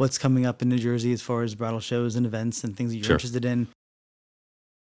what's coming up in New Jersey as far as bridal shows and events and things that you're Sure. interested in.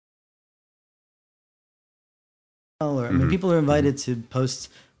 Or, I mean, people are invited to post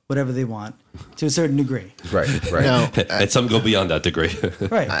whatever they want to a certain degree. Right. Right. Now, And some go beyond that degree.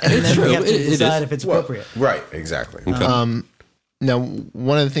 Right. And then true. we have to It is. decide if it's Well, appropriate. right. Exactly. now,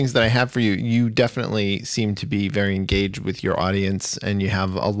 one of the things that I have for you, you definitely seem to be very engaged with your audience, and you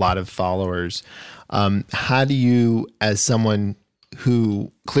have a lot of followers. How do you, as someone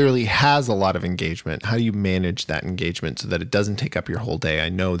who clearly has a lot of engagement, how do you manage that engagement so that it doesn't take up your whole day? I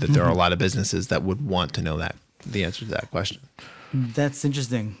know that there are a lot of businesses that would want to know that, the answer to that question. That's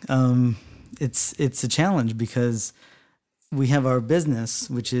interesting. It's a challenge because we have our business,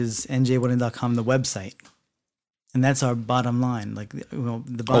 which is njwedding.com, the website, and that's our bottom line. Like, the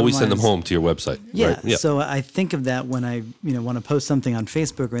bottom Always line send them is- home to your website. Yeah. Right? So I think of that when I want to post something on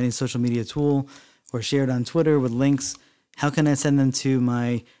Facebook or any social media tool, or share it on Twitter with links. How can I send them to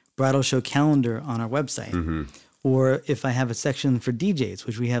my bridal show calendar on our website? Or if I have a section for DJs,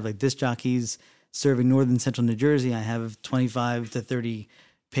 which we have like disc jockeys serving northern central New Jersey, I have 25 to 30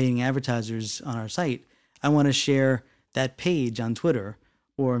 paying advertisers on our site. I want to share that page on Twitter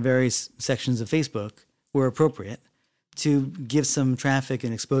or in various sections of Facebook where appropriate to give some traffic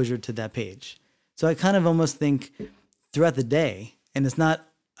and exposure to that page. So I kind of almost think throughout the day, and it's not,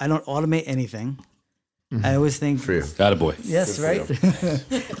 I don't automate anything. I always think, For you. Attaboy. yes, right?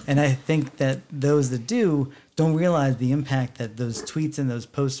 And I think that those that do don't realize the impact that those tweets and those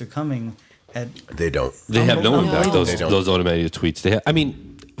posts are coming at. They don't. They have no impact. Unbelievable. They don't. Those automated tweets. They have, I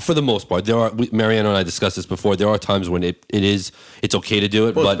mean, for the most part, there are. Mariano and I discussed this before. There are times when it's okay to do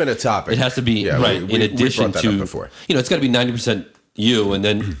it, Well, but it's been a topic. It has to be Yeah, right. we in addition brought that up to, before. it's got to be 90% you, and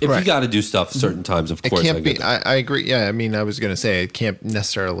then if you Right. got to do stuff certain times, of It course, I can't get be. that. I agree. Yeah, I mean, I was going to say it can't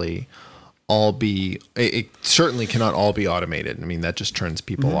necessarily all be. It certainly cannot all be automated. I mean, that just turns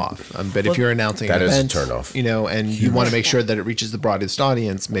people off. But if you're announcing That an is a event, turnoff. and you want to make sure that it reaches the broadest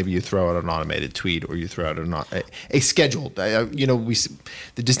audience, maybe you throw out an automated tweet or you throw out a scheduled.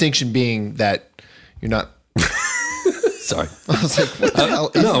 The distinction being that you're not. Sorry. I was like, what the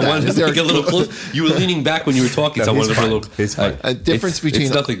hell is No, I that? wanted Is to there get a little close. You were leaning back when you were talking, so I he's wanted to put a fine. little. He's fine. A difference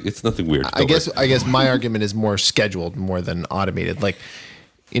between- it's nothing weird. I guess my argument is more scheduled more than automated. Like,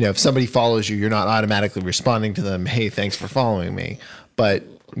 if somebody follows you, you're not automatically responding to them, "Hey, thanks for following me," but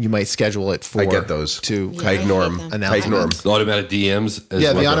you might schedule it for. I get those. to I ignore them. hate them. I ignore them. The automatic DMs. As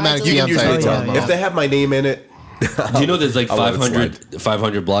Yeah, the well. automatic You can DMs. Usually I tell love. yeah. if they have my name in it. Do you know there's like I'll let it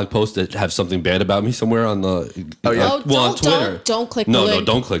 500 blog posts that have something bad about me somewhere on the Oh, yeah. Oh, well on don't- Twitter. don't click the No, link.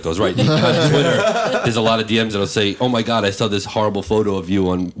 don't click those. Right on Twitter, there's a lot of DMs that'll say, "Oh my God, I saw this horrible photo of you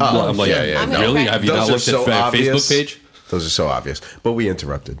on." I'm like, yeah, yeah, no. really? Okay. Have you Those not are looked so at obvious. Facebook page? Those are so obvious. But we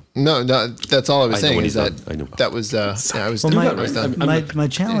interrupted. No, that's all I was I know saying when is he's that done. I know. that was. I was. Well, I was done. my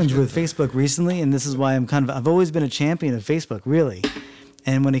challenge with Facebook recently, and this is why I've always been a champion of Facebook, really.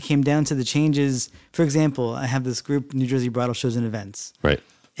 And when it came down to the changes, for example, I have this group, New Jersey Bridal Shows and Events. Right.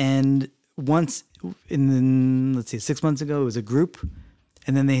 And once let's see, 6 months ago, it was a group.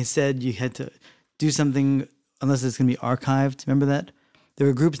 And then they said you had to do something unless it's going to be archived. Remember that? There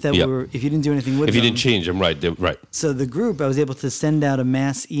were groups that Yep. were, if you didn't do anything with If you them. didn't change them, right? Right. So the group, I was able to send out a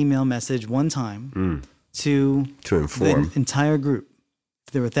mass email message one time to inform. the entire group.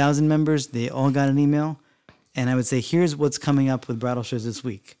 If there were 1,000 members, they all got an email. And I would say, here's what's coming up with bridal shows this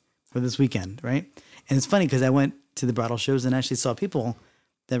week or this weekend, right? And it's funny because I went to the bridal shows and actually saw people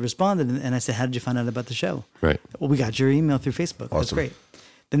that responded. And I said, how did you find out about the show? Right. Well, we got your email through Facebook. That's Awesome. great.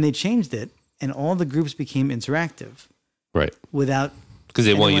 Then they changed it and all the groups became interactive Right. without Because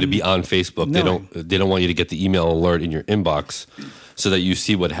they want you to anyone be on Facebook. knowing. They don't want you to get the email alert in your inbox. so that you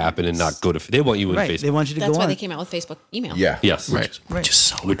see what happened and not go to. They want you in Right. Facebook. They want you to That's go why on. they came out with Facebook email. Yeah. Yes. Right. Right. Just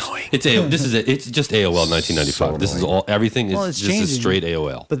so annoying. It's it's just AOL 1995. So This is annoying. all everything is Well, it's just a changing. straight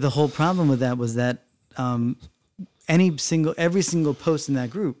AOL. But the whole problem with that was that every single post in that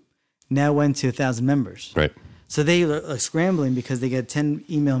group now went to 1,000 members. Right. So they are scrambling because they get 10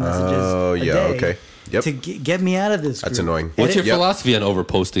 email messages Oh, a yeah, day okay. Yep. to get me out of this group. That's annoying. What's your Yep. philosophy on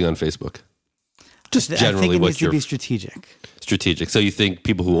overposting on Facebook? Just I generally, think it needs what's to your be strategic. strategic? So you think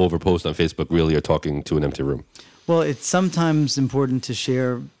people who overpost on Facebook really are talking to an empty room? Well, it's sometimes important to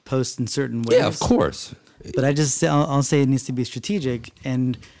share posts in certain ways. Yeah, of course. But I'll say it needs to be strategic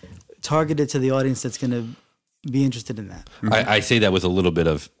and targeted to the audience that's going to be interested in that. I say that with a little bit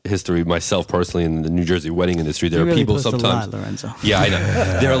of history myself personally in the New Jersey wedding industry. There You are really people post a sometimes. lot, Lorenzo. Yeah, I know.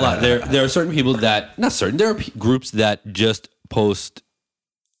 There are a lot. There are certain people that not certain. There are groups that just post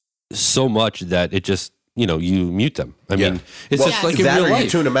so much that it just you mute them. I mean, it's Well, just like in that real or you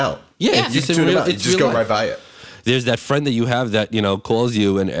life. tune them out. Yeah, Yeah. it's You just can in tune them real, out. You it's just real go life. right by it. There's that friend that you have that calls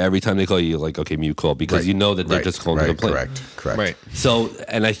you, and every time they call you, you're like, okay, mute call because you know that they're just calling to complain. Correct. Right. So,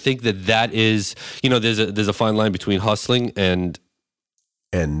 and I think that is, there's a fine line between hustling and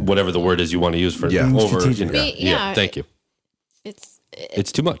And whatever the word is you want to use for Yeah. over. Strategic. Yeah. Thank you.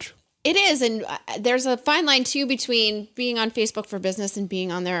 It's too much. It is, and there's a fine line too between being on Facebook for business and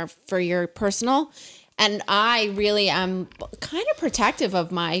being on there for your personal. And I really am kind of protective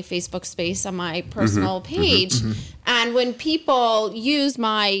of my Facebook space on my personal page. And when people use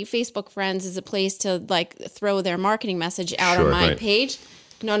my Facebook friends as a place to like throw their marketing message out Sure, on my right. page,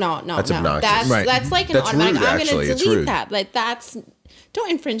 no. That's obnoxious. That's like an That's automatic. rude, I'm going actually. to It's delete rude. that. Like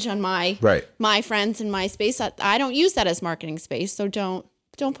don't infringe on my Right. my friends and my space. I don't use that as marketing space, so don't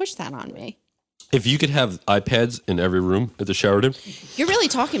push that on me. If you could have iPads in every room at the Sheraton, You're really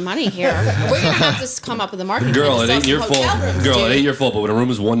talking money here. We're gonna have to come up with a marketing girl, plan it to ain't sell your some fault. hotel rooms, Girl, it dude. ain't your fault. But when a room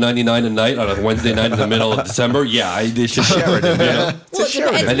is $199 a night on a Wednesday night in the middle of December, yeah, they should Sheraton. You know? Well,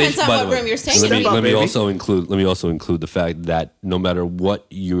 it depends on by what the way, room you're staying let in. me, up, let me baby. also include the fact that no matter what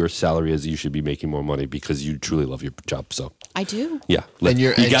your salary is, you should be making more money because you truly love your job. So I do. yeah, And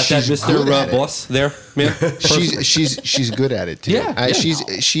you got that, she's Mr. good at it. Boss there, man. She's good at it too. Yeah,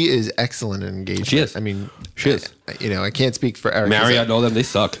 yeah. She is excellent at engagement. She is. I mean, She is. I can't speak for Eric. Marriott and all them, they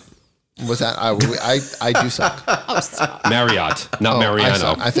suck. Was that I do suck. Oh, stop. Marriott, not I Mariano.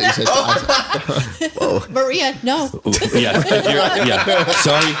 suck. I thought you said. Maria, no.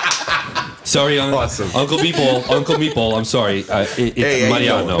 Sorry, Awesome. Uncle Meatball. I'm sorry. It's Hey, how you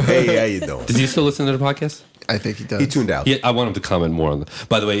Mariano. doing? Hey, how you doing? Does he still listen to the podcast? I think he does. He tuned out. Yeah, I want him to comment more on that.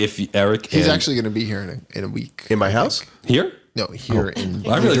 By the way, if Eric, He's and- actually going to be here in a week. In my house? here. No, here in.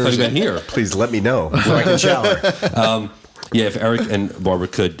 I really thought he meant here. Please let me know so I can shower. Yeah, if Eric and Barbara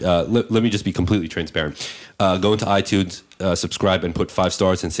could, let me just be completely transparent. Go into iTunes, subscribe, and put 5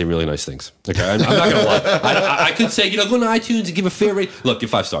 stars and say really nice things. Okay, I'm not gonna lie. I could say, go to iTunes and give a fair rate. Look, give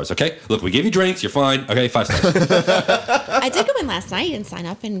 5 stars. Okay, look, we gave you drinks. You're fine. Okay, 5 stars. I did go in last night and sign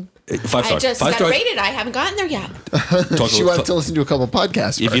up, and 5 stars. I just 5 got stars. rated. I haven't gotten there yet. She wanted to listen to a couple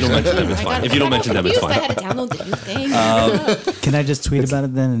podcasts. If you don't mention them, it's I fine. got, If you don't I got mention them, it's confused. I fine. had to download the new thing. Can I just tweet about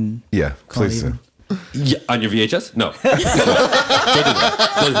it then? And Yeah, call please. you? Yeah, on your VHS? No. Don't do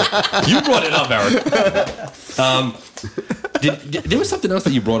that. You brought it up, Eric. There was something else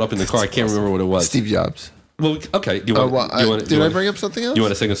that you brought up in the car. I can't remember what it was. Steve Jobs. Well, okay. Do you want, Did I bring up something else? You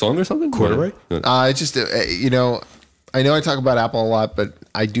want to sing a song or something? Corduroy? I just, I know I talk about Apple a lot, but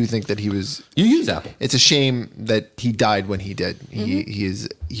I do think that he was. You use Apple. It's a shame that he died when he did. He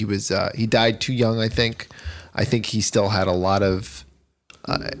died too young. I think he still had a lot of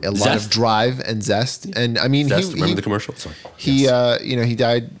Zest? drive and zest. And I mean, Zest, remember the commercial? Sorry. he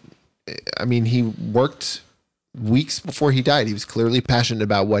died. I mean, he worked weeks before he died. He was clearly passionate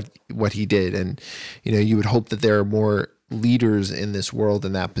about what he did, and you would hope that there are more leaders in this world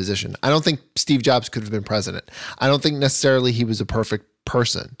in that position. I don't think Steve Jobs could have been president. I don't think necessarily he was a perfect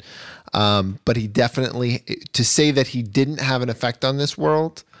person, but he definitely, to say that he didn't have an effect on this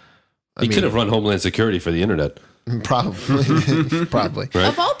world. He could have run Homeland Security for the internet. Probably. Right.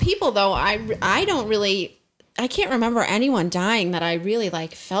 Of all people, though, I don't really. I can't remember anyone dying that I really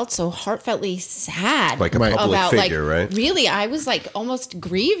felt so heartfeltly sad Like a public about. figure, right? Really, I was almost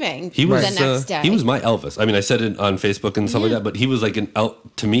grieving He was the next day. He was my Elvis. I mean, I said it on Facebook and stuff like that, but he was like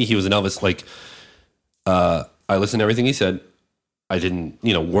to me, he was an Elvis. Like, I listened to everything he said. I didn't,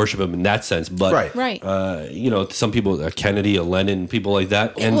 worship him in that sense, but Right. Some people, Kennedy, Lenin, people like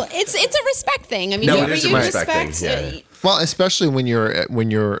that, and Well, it's a respect thing. I mean, No, you, it is a you respect respect. thing, yeah. Well, especially when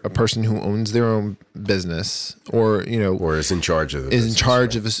you're a person who owns their own business, or Or is in charge of it. is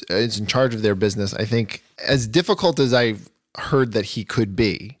in charge of their business. I think as difficult as I heard that he could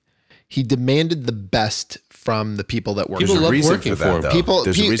be, he demanded the best from the people that worked. People for him. love reason working for that, for though. him. People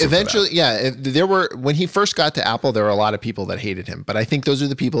There's a reason for eventually, that. yeah, there were, when he first got to Apple, there were a lot of people that hated him, but I think those are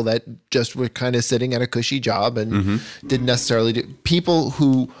the people that just were kind of sitting at a cushy job and didn't necessarily do. People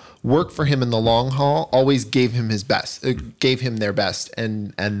who worked for him in the long haul always gave him his best, gave him their best,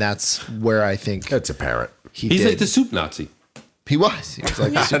 and that's where I think That's apparent. he He's did. like the soup Nazi. He was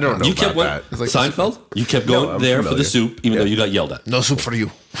like, I don't know You kept about what? that. Seinfeld? You kept going I'm there for familiar. the soup, even though you got yelled at. no soup for you.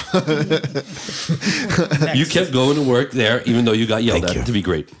 You kept going to work there, even though you got yelled Thank at you. to be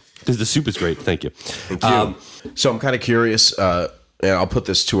great. Because the soup is great. Thank you. Thank you. So I'm kind of curious, and I'll put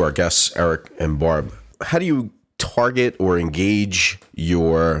this to our guests, Eric and Barb. How do you target or engage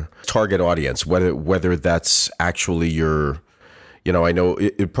your target audience? Whether that's actually your, I know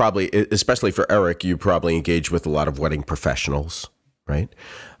it probably, especially for Eric, you probably engage with a lot of wedding professionals, right?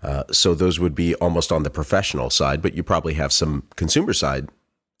 So those would be almost on the professional side, but you probably have some consumer side,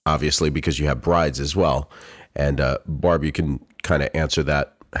 obviously, because you have brides as well. And Barb, you can kind of answer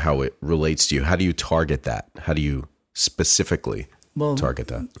that, how it relates to you. How do you target that? How do you specifically target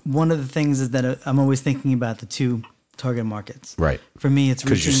that? One of the things is that I'm always thinking about the two target markets. Right. For me, it's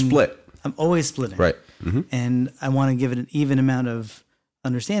Because you reaching- split. I'm always splitting. Right. And I want to give it an even amount of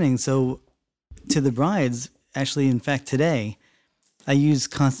understanding. So to the brides, actually, in fact, today, I use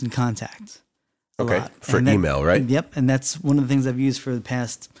Constant Contact a Okay. lot. For And that- email, right? Yep. And that's one of the things I've used for the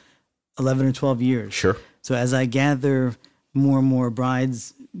past 11 or 12 years. Sure. So as I gather more and more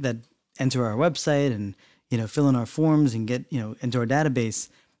brides that enter our website and, fill in our forms and get, into our database,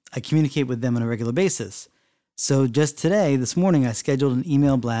 I communicate with them on a regular basis. So just today, this morning, I scheduled an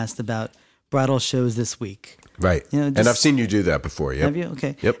email blast about bridal shows this week. Right. just- And I've seen you do that before. Yep. Have you?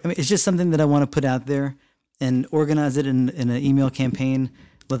 Okay. Yep. I mean, it's just something that I want to put out there and organize it in an email campaign,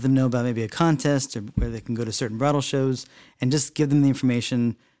 let them know about maybe a contest or where they can go to certain bridal shows and just give them the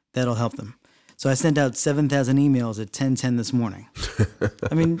information that'll help them. So I sent out 7,000 emails at 10:10 this morning.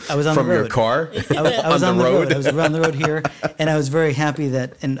 I mean, I was on From the road. your car? I was on the road. road? I was around the road here, and I was very happy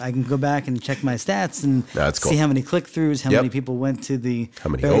that, and I can go back and check my stats and That's cool. see how many click-throughs, how Yep. many people went to the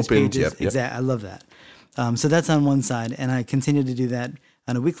How many various opened, pages. yep. Exactly. I love that. So that's on one side, and I continue to do that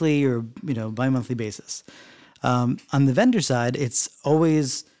on a weekly or bi-monthly basis. On the vendor side, it's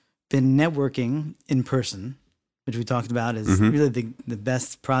always been networking in person, which we talked about is really the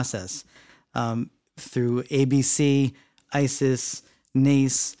best process. Through ABC, ISIS,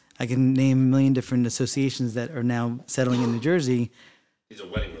 NACE, I can name a million different associations that are now settling in New Jersey. These are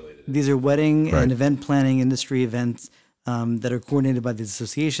wedding related. These are wedding Right. and event planning industry events that are coordinated by these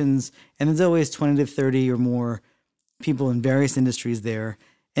associations. And there's always 20 to 30 or more people in various industries there.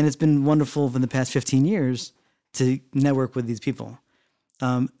 And it's been wonderful for the past 15 years to network with these people.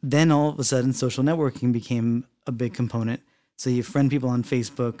 Then all of a sudden, social networking became a big component. So you friend people on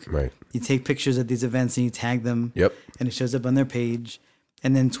Facebook. Right. You take pictures at these events and you tag them. Yep. And it shows up on their page.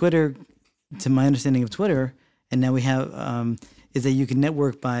 And then Twitter, to my understanding of Twitter, and now we have, is that you can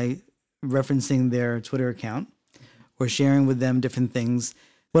network by referencing their Twitter account or sharing with them different things.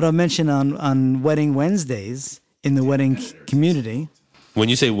 What I'll mention on Wedding Wednesdays in the wedding community. When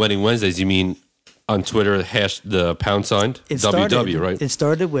you say Wedding Wednesdays, you mean on Twitter, the pound sign, WW, right? It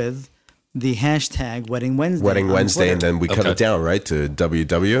started with the hashtag Wedding Wednesday. Wedding on Wednesday, Twitter. and then we cut Okay. it down, right, to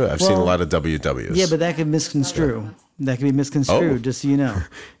WW. I've seen a Well, lot of WWs. Yeah, but that could misconstrue. That could be misconstrued, Oh. just so you know.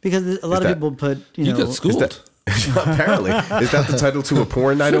 Because a lot of that- people put, You got schooled. Apparently. Is that the title to a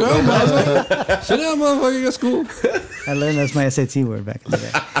porn? I don't know about? Sit down, motherfucker, you got school. I learned that's my SAT word back in the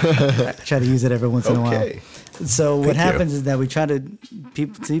day. I try to use it every once in a while. Okay. So what Thank you. happens is that we try to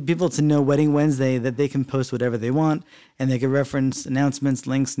people to know Wedding Wednesday that they can post whatever they want and they can reference announcements,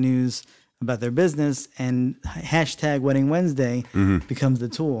 links, news about their business, and hashtag Wedding Wednesday Mm-hmm. becomes the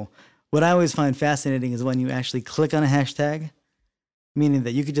tool. What I always find fascinating is when you actually click on a hashtag, meaning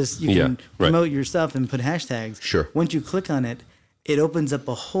that you can Yeah, right. promote your stuff and put hashtags. Sure. Once you click on it, it opens up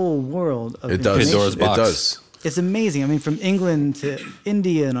a whole world of It does. Pandora's It box. does. It's amazing. I mean, from England to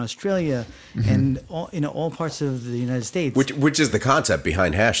India and Australia and all parts of the United States. Which is the concept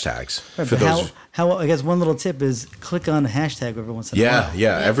behind hashtags. Right, For but those, how I guess one little tip is click on a hashtag every once in a while.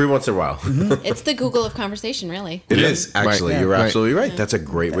 yeah, every once in a while. It's the Google of conversation, really. It is, actually. Right. You're Right. absolutely right. That's a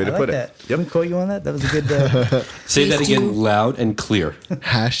great way I to like put that. it. Can we quote you on that? That was a good. Say that Please again do. loud and clear.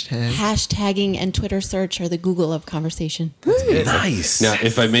 Hashtag. Hashtagging and Twitter search are the Google of conversation. Nice. Now,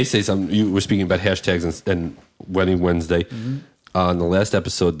 if I may say something, you were speaking about hashtags and Wedding Wednesday. On the last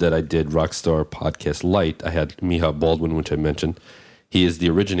episode that I did, Rockstar Podcast Light, I had Miha Baldwin, which I mentioned. He is the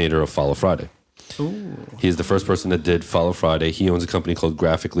originator of Follow Friday. He's the first person that did Follow Friday. He owns a company called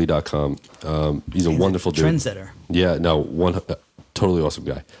Graphically.com. He's a wonderful dude. Trendsetter. Yeah, no, totally awesome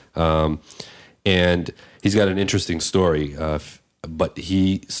guy. And he's got an interesting story, but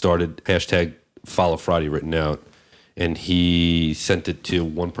he started hashtag Follow Friday written out, and he sent it to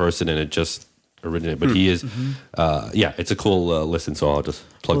one person, and it just originated. But he is, it's a cool listen, so I'll just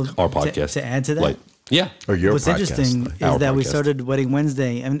plug our podcast. To add to that? Yeah. Or your What's podcast, interesting is our that we podcast. started Wedding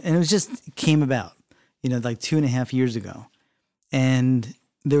Wednesday, and it was just came about, like 2.5 years ago. And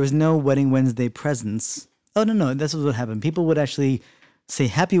there was no Wedding Wednesday presence. Oh, no, that's what happened. People would actually say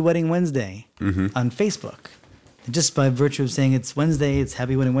Happy Wedding Wednesday on Facebook. And just by virtue of saying it's Wednesday, it's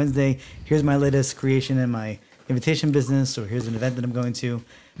Happy Wedding Wednesday, here's my latest creation in my invitation business, or here's an event that I'm going to.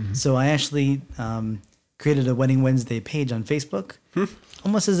 So I actually created a Wedding Wednesday page on Facebook,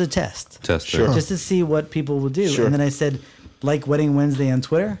 almost as a test. Sure. Just to see what people will do. Sure. And then I said, like Wedding Wednesday on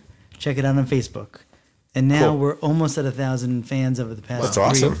Twitter, check it out on Facebook. And now Cool. we're almost at 1,000 fans over the past That's 3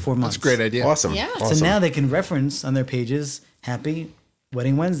 awesome. or 4 months. That's a great idea. Awesome. Yeah. Awesome. So now they can reference on their pages Happy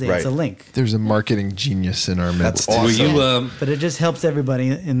Wedding Wednesday. It's a Right. link. There's a marketing genius in our midst. That's awesome. Were you But it just helps everybody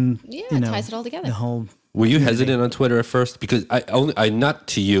in Yeah, it ties it all together. the whole. Were you hesitant on Twitter at first? Because I not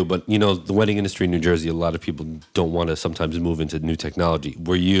to you, but the wedding industry in New Jersey, a lot of people don't want to sometimes move into new technology.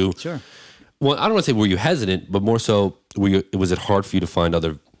 Were you? Sure. Well, I don't want to say were you hesitant, but more so, was it hard for you to find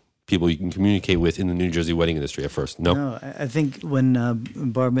other people you can communicate with in the New Jersey wedding industry at first? No. No, I think when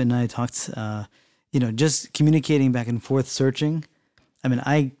Barb and I talked, just communicating back and forth, searching. I mean,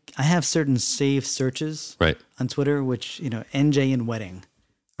 I have certain saved searches Right. on Twitter, which NJ and wedding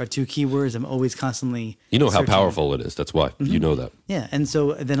are 2 keywords. I'm always constantly. You know how searching. powerful it is. That's why you know that. Yeah, and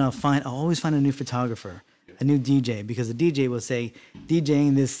so then I'll always find a new photographer, a new DJ, because the DJ will say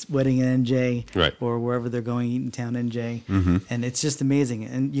DJing this wedding in NJ, Right. or wherever they're going, Eatontown NJ, and it's just amazing.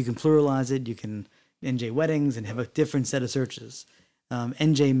 And you can pluralize it. You can NJ weddings and have a different set of searches.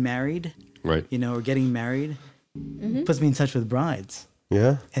 NJ married, Right. or getting married, puts me in touch with brides.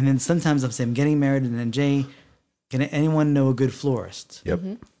 Yeah. And then sometimes I'll say I'm getting married in NJ. Can anyone know a good florist? Yep.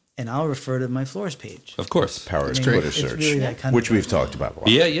 And I'll refer to my florist page. Of course. Power of I mean, Twitter it's search, really that kind of which thing. we've talked about a lot.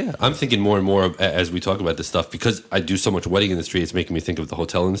 Yeah. I'm thinking more and more as we talk about this stuff, because I do so much wedding industry. It's making me think of the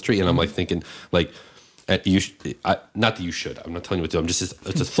hotel industry, and I'm like thinking like. Not that you should. I'm not telling you what to do. I'm just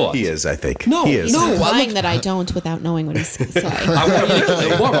it's a thought. He is, I think. No, he is. no. Implying that I don't without knowing what he's going to say.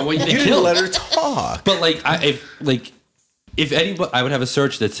 I want you to You kill. didn't let her talk. But if anybody, I would have a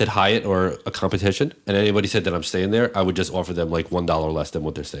search that said Hyatt or a competition, and anybody said that I'm staying there, I would just offer them like $1 less than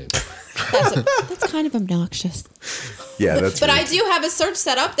what they're saying. That's kind of obnoxious. Yeah, that's But right. I do have a search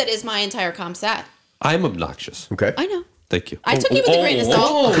set up that is my entire comp set. I'm obnoxious. Okay. I know. Thank you. I took you with a grain of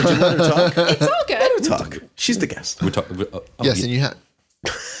salt. Would you let her talk? It's all good. Talk. She's the guest. We're talking. Yes, and you have.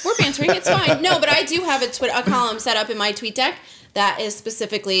 We're bantering. It's fine. No, but I do have a column set up in my tweet deck that is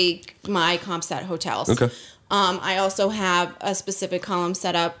specifically my comp set hotels. Okay. I also have a specific column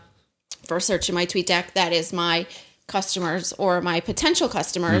set up for search in my tweet deck that is my customers or my potential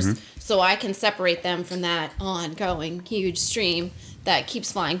customers, so I can separate them from that ongoing huge stream that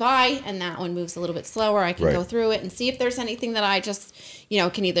keeps flying by, and that one moves a little bit slower. I can Right. go through it and see if there's anything that I just,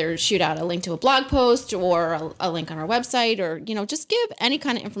 can either shoot out a link to a blog post or a link on our website, or, just give any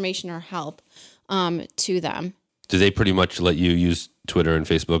kind of information or help to them. Do they pretty much let you use Twitter and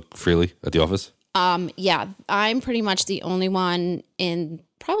Facebook freely at the office? Yeah, I'm pretty much the only one in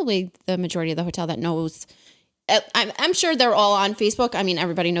probably the majority of the hotel that knows. I'm sure they're all on Facebook. I mean,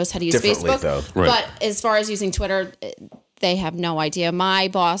 everybody knows how to use Differently, Facebook. though. Right. But as far as using Twitter, they have no idea. My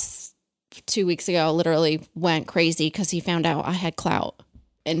boss 2 weeks ago literally went crazy because he found out I had clout.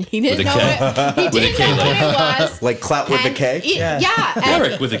 And he didn't With a know K. it. He didn't K, know what it was. Like clout with a And K? Yeah.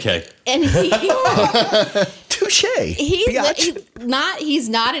 Eric with a K. And Touche. he's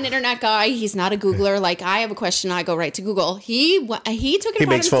not an internet guy. He's not a Googler. Like, I have a question, I go right to Google. He took it He upon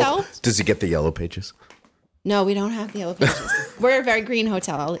makes himself. phone. Does he get the yellow pages? No, we don't have the yellow pages. We're a very green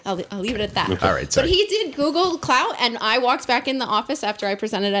hotel. I'll leave it at that. All right, sorry. But he did Google clout, and I walked back in the office after I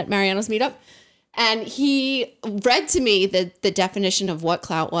presented at Mariano's meetup, and he read to me the definition of what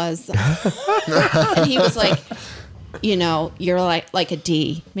clout was. And he was like, you're like a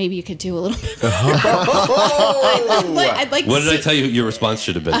D. Maybe you could do a little bit. I'd like What to did I see, tell you your response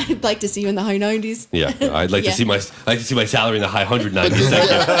should have been? I'd like to see you in the high 90s. Yeah, I'd like Yeah. to see my salary in the high 190s. Thank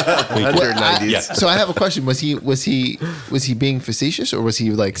you. 190s. Yeah. So I have a question. Was he being facetious or was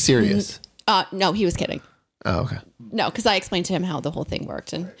he like serious? No, he was kidding. Oh, okay. No, because I explained to him how the whole thing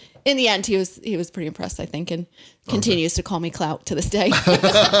worked, and in the end, he was pretty impressed, I think, and continues to call me clout to this day.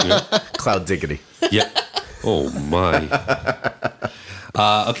 Cloud diggity. Yeah. Oh my.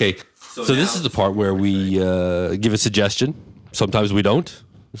 Okay. So this is the part where we give a suggestion. Sometimes we don't.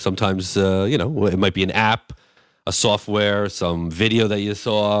 Sometimes, it might be an app, a software, some video that you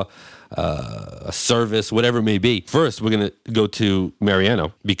saw, a service, whatever it may be. First, we're going to go to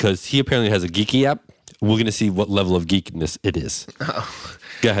Mariano because he apparently has a geeky app. We're going to see what level of geekiness it is. Oh.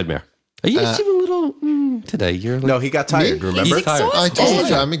 Go ahead, Mar. Are you seem a little today? You're like, No, he got tired. Remember? He's tired. I told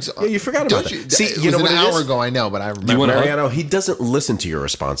you I'm exhausted. Yeah, you forgot about that. See, it you was know what an it is? hour ago. I know, but I remember. wanna- Mariano, he doesn't listen to your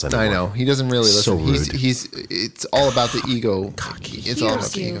response anymore. I know he doesn't really So listen. rude. He's it's all about the ego. It's all about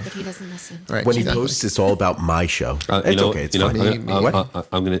Hears the you, ego. but he doesn't listen. Right. When he exactly. posts, it's all about my show. You It's know- okay. It's you know, fine.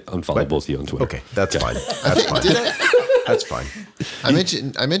 I'm going to unfollow both of you on Twitter. Okay, that's fine. That's fine. That's fine. I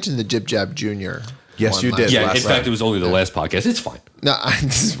mentioned the Jib Jab Junior. Yes, you did. Yeah, in Last fact, night. it was only the last podcast. It's fine. No,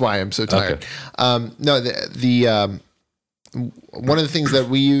 this is why I'm so tired. Okay. No, one of the things that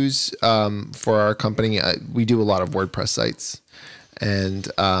we use for our company, we do a lot of WordPress sites, and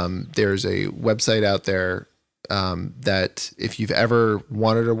there's a website out there that if you've ever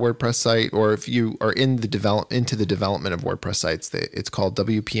wanted a WordPress site, or if you are into the development of WordPress sites, it's called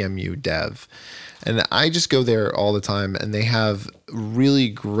WPMU Dev, and I just go there all the time, and they have really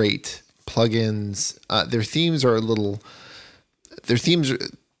great plugins. Their themes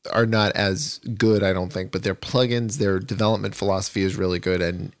are not as good, I don't think, but their plugins, their development philosophy is really good.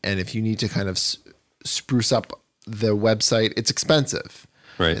 And if you need to kind of spruce up the website, it's expensive.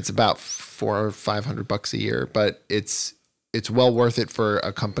 Right. It's about $400 or $500 a year, but it's well worth it for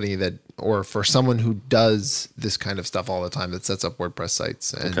a company or for someone who does this kind of stuff all the time, that sets up WordPress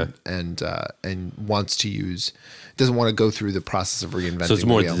sites and wants to doesn't want to go through the process of reinventing. So it's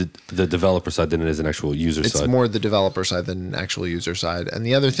more the wheel. the developer side than it is an actual user It's side. more the developer side than an actual user side. And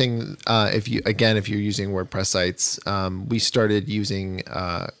the other thing, if you're using WordPress sites, we started using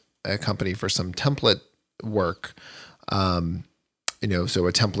a company for some template work. So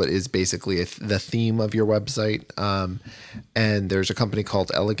a template is basically the theme of your website. And there's a company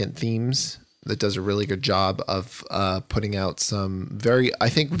called Elegant Themes that does a really good job of putting out some very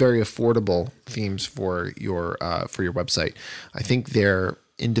affordable themes for your website. I think their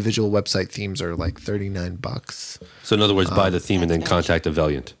individual website themes are like $39. So in other words, buy the theme and then contact a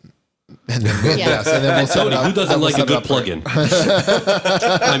Valiant. And then, Yes. and then we'll set Tony, it up. who doesn't like a good plug-in?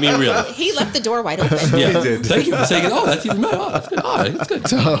 I mean, really. He left the door wide open. Yeah. Thank you for saying it. Oh, that's even better. Oh, that's good. Oh,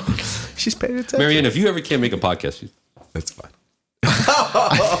 that's good. She's paying attention. Marianne, if you ever can't make a podcast, That's fine.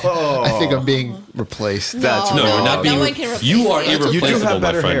 I think I'm being replaced. That's no, you're not being. No one can replace you are you. You do irreplaceable, have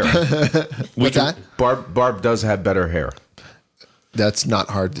my better friend. hair. What's that? Barb does have better hair. That's not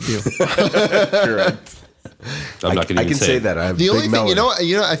hard to do. Correct. I'm not going to I can say that. I have The big only thing,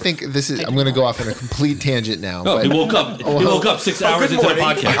 melon. I think this is. I'm going to go off on a complete tangent now. No, but he woke up. He woke up 6 hours Good into the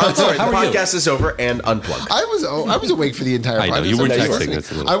morning. podcast. I'm sorry. The How are you? podcast is over and unplugged. I was awake for the entire I podcast. know, you were I'm texting, listening.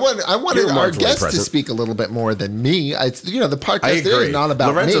 that's a little- I wanted You were our marginally guest to present. speak a little bit more than me. The podcast I today agree. is not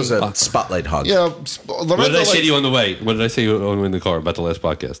about Lorenzo's me. a spotlight hog. Lorenzo What did I say to likes- you on the way? What did I say in the car about the last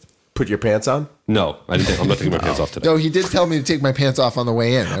podcast? Put your pants on. No, I didn't. I'm not taking my pants off today. No, he did tell me to take my pants off on the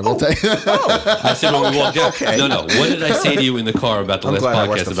way in. I will tell you. I said when we walked in. okay. No. What did I say to you in the car about the I'm last glad I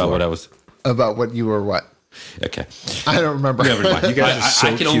watched podcast the about floor. what I was? About what you were what? Okay, I don't remember. never mind. You guys are so I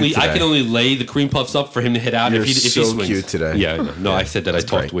can cute only I today. can only lay the cream puffs up for him to hit out You're if he so swings. cute today. Yeah, I know. No, I said that I talked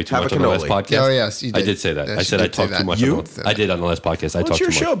great. way too Have much a on the last cannoli. podcast. Oh, yes, you I did. did say that. Yes, I said you I did say talked too that. much. You? I did on the last podcast. I What's talked your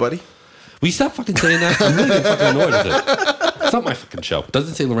too much. show, buddy? Will you stop fucking saying that? I'm really getting fucking annoyed with it. It's not my fucking show. It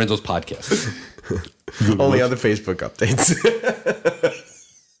doesn't say Lorenzo's podcast. Only on the Facebook updates.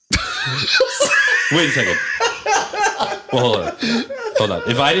 Wait a second. Well, hold on.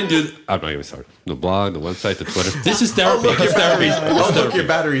 If I didn't do, I'm not even started. The blog, the website, the Twitter. This is therapy. It's therapy. Oh, look, your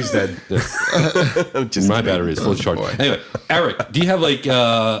battery's dead. I'm just My kidding. battery is full charge. Anyway, Eric, do you have like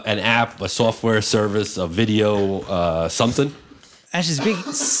an app, a software service, a video, something? Actually,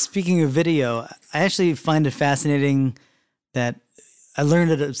 speaking of video, I actually find it fascinating that I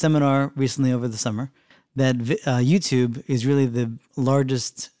learned at a seminar recently over the summer that YouTube is really the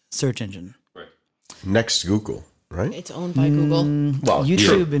largest search engine. Next Google, right? It's owned by Google. Well,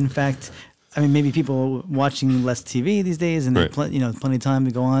 YouTube, in fact, I mean, maybe people watching less TV these days and Right. plenty of time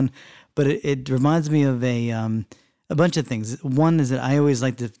to go on, but it reminds me of a bunch of things. One is that I always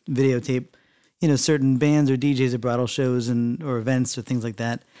like to videotape, certain bands or DJs at bridal shows or events or things like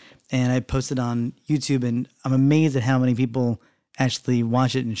that, and I post it on YouTube, and I'm amazed at how many people actually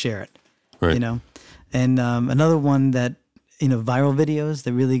watch it and share it. Right. And another one that viral videos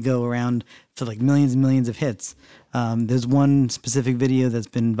that really go around for like millions and millions of hits. There's one specific video that's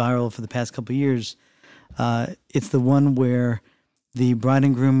been viral for the past couple of years. It's the one where the bride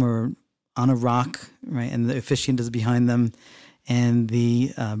and groom are on a rock, right, and the officiant is behind them, and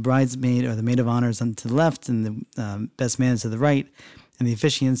the bridesmaid or the maid of honor is on to the left, and the best man is to the right, and the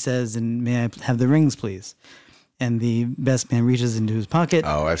officiant says, "And may I have the rings, please?" And the best man reaches into his pocket.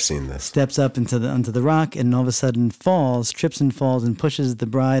 Oh, I've seen this. Steps up onto the rock, and all of a sudden trips and falls, and pushes the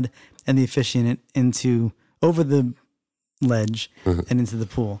bride and the officiant over the ledge and into the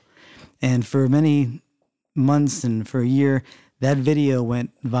pool. And for many months and for a year, that video went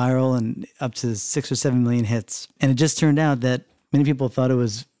viral and up to 6 or 7 million hits. And it just turned out that many people thought it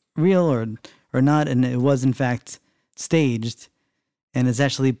was real or not, and it was in fact staged. And it's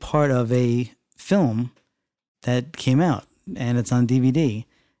actually part of a film that came out, and it's on DVD.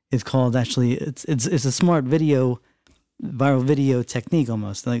 It's called it's a smart viral video technique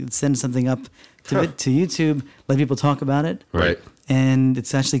almost. Like send something up to YouTube, let people talk about it. Right. And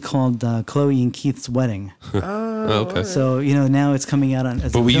it's actually called Chloe and Keith's Wedding. Oh, okay. So, now it's coming out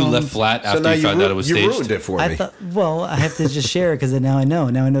as But a were you film. left flat after you found out it was you staged? ruined it for I me. thought, well, I have to just share it because now I know.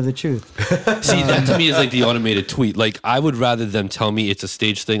 Now I know the truth. See, that to me is like the automated tweet. Like, I would rather them tell me it's a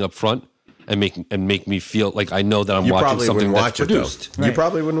staged thing up front and make me feel like I know that I'm You watching probably something wouldn't that's watch it, produced. though. You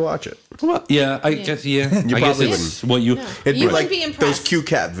probably wouldn't watch it. Well, yeah, I guess, yeah. I guess probably it's what you... It'd You be wouldn't like be those impressed. cute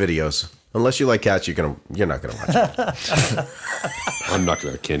cat videos. Unless you like cats, you're not gonna watch it. I'm not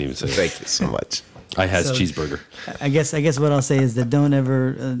going to, can't even say it. Thank you so much. I has So- cheeseburger. I guess what I'll say is that don't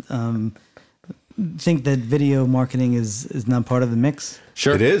ever think that video marketing is not part of the mix.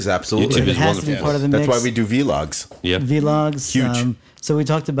 Sure. It is absolutely. YouTube It is has to be wonderful. part of the That's mix. why we do vlogs. Yeah. Vlogs. Huge. So we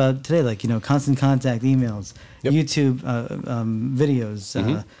talked about today, like, constant contact, emails, Yep. YouTube videos,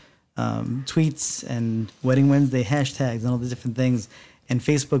 tweets, and Wedding Wednesday hashtags, and all these different things, and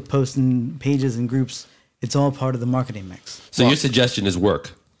Facebook posts and pages and groups. It's all part of the marketing mix. So your suggestion is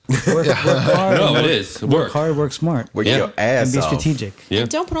work. Work hard. No, and it is. Work Work. hard, work smart, Work Yeah. your ass and be off. strategic. Yeah.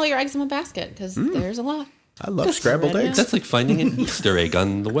 Don't put all your eggs in one basket because there's a lot. I love scrambled right, eggs. That's like finding an Easter egg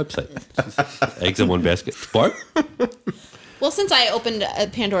on the website. Eggs in one basket. Bart? Well, since I opened a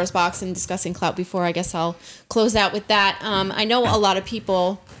Pandora's box and discussing clout before, I guess I'll close out with that. I know a lot of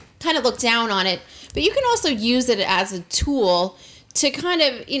people kind of look down on it, but you can also use it as a tool to kind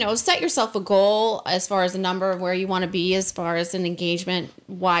of, set yourself a goal as far as a number of where you want to be as far as an engagement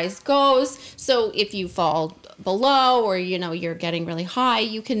wise goes. So if you fall below or, you're getting really high,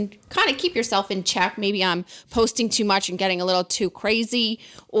 you can kind of keep yourself in check. Maybe I'm posting too much and getting a little too crazy,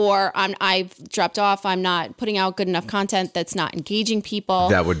 or I've dropped off. I'm not putting out good enough content that's not engaging people.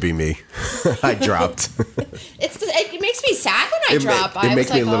 That would be me. I dropped. It makes me sad when I drop. It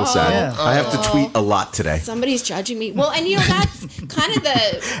makes me a little sad. Yeah. I have to tweet a lot today. Somebody's judging me. Well, and that's kind of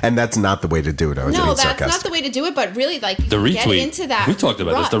the And that's not the way to do it. I was no, being that's not sarcastic. the way to do it. But really, like The you get retweet. into that. We talked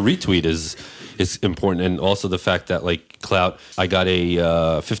about rut. this. The retweet is important, and also the fact that like Clout, I got a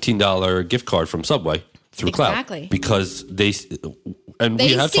 $15 gift card from Subway through Clout Exactly. because we They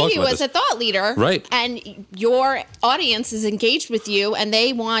have see talked you about as this. a thought leader, Right. And your audience is engaged with you, and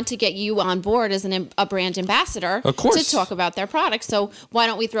they want to get you on board as a brand ambassador, Of course. to talk about their product. So why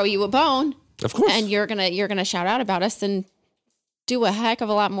don't we throw you a bone? Of course. And you're gonna shout out about us and do a heck of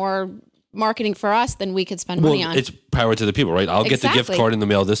a lot more marketing for us than we could spend money on. It's power to the people, right? I'll get the gift Exactly. card in the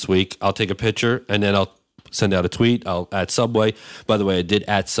mail this week. I'll take a picture and then I'll send out a tweet. I'll add Subway. By the way, I did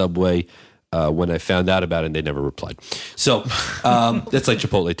add Subway when I found out about it, and they never replied. So that's like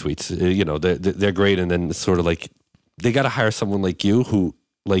Chipotle tweets. They're great, and then it's sort of like they got to hire someone like you who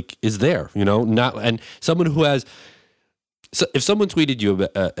like is there, not and someone who has. So if someone tweeted you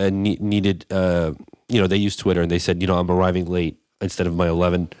and needed, they use Twitter and they said, I'm arriving late instead of my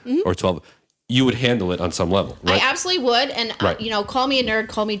 11 or 12, you would handle it on some level, right? I absolutely would, and Right. call me a nerd,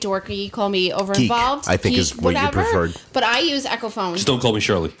 call me dorky, call me overinvolved. I think geek, is what you whatever. preferred. But I use Echophone Just don't call me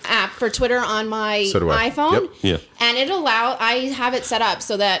Shirley. app for Twitter on my So do I. iPhone. Yep. Yeah. And I have it set up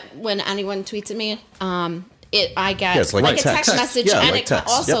so that when anyone tweets at me, I get Yeah, it's like a text. text message, Yeah, and like it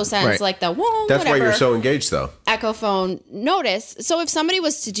text. also Yep. sends Right. like the whoa, That's why whatever, you're so engaged, though. Echophone notice. So if somebody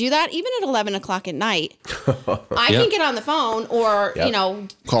was to do that, even at 11 o'clock at night, I Yeah. can get on the phone or Yep.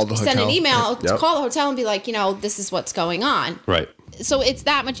 Call the send an hotel. email, Yep. call the hotel, and be like, this is what's going on. Right. So it's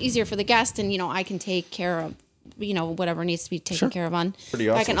that much easier for the guest, and I can take care of whatever needs to be taken care of on. Pretty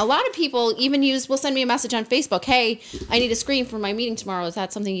awesome. I can. A lot of people even will send me a message on Facebook. Hey, I need a screen for my meeting tomorrow. Is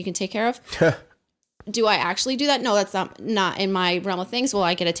that something you can take care of? Do I actually do that? No, that's not in my realm of things. Will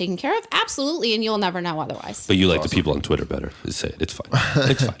I get it taken care of? Absolutely, and you'll never know otherwise. But you like the people on Twitter better. Just say it. It's fine.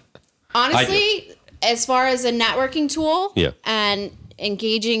 It's fine. Honestly, as far as a networking tool Yeah. and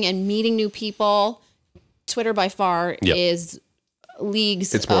engaging and meeting new people, Twitter by far Yep. is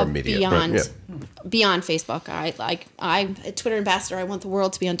leagues It's more immediate, right, beyond Facebook. I'm a Twitter ambassador. I want the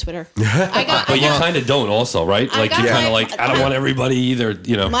world to be on Twitter. But you kind of don't also, right? I Like got you kind my- of like, I don't want everybody either,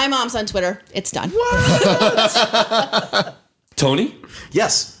 you know. My mom's on Twitter. It's done. Tony,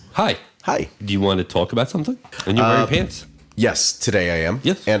 Yes. hi. Hi. Do you want to talk about something? And you're wearing pants. Yes, today I am.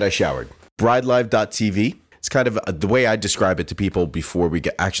 Yes. And I showered. BrideLive.tv. It's kind of the way I describe it to people before we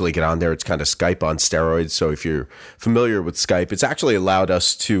actually get on there. It's kind of Skype on steroids. So if you're familiar with Skype, it's actually allowed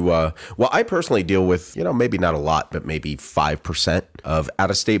us to, well, I personally deal with, maybe not a lot, but maybe 5% of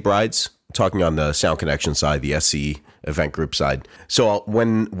out-of-state brides, talking on the Sound Connection side, the SC event group side. So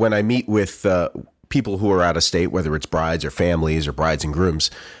when I meet with people who are out of state, whether it's brides or families or brides and grooms,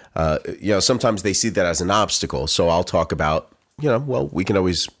 sometimes they see that as an obstacle. So I'll talk about, well, we can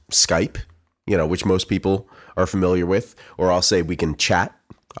always Skype, which most people are familiar with, or I'll say we can chat,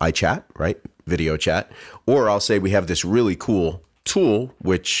 iChat, right? Video chat, or I'll say we have this really cool tool,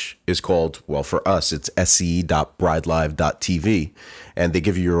 which is called, well, for us, it's se.bridelive.tv, and they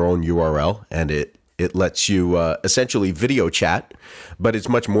give you your own URL, and it lets you essentially video chat, but it's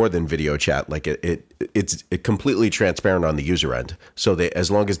much more than video chat. Like it's completely transparent on the user end. So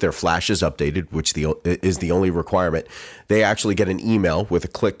as long as their flash is updated, which is the only requirement, they actually get an email with a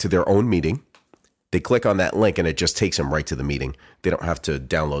click to their own meeting. They click on that link and it just takes them right to the meeting. They don't have to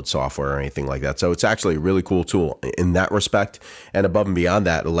download software or anything like that. So it's actually a really cool tool in that respect. And above and beyond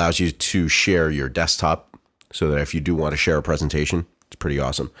that, it allows you to share your desktop so that if you do want to share a presentation, it's pretty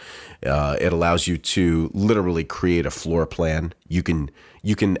awesome. It allows you to literally create a floor plan. You can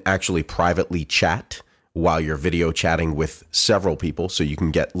actually privately chat while you're video chatting with several people. So you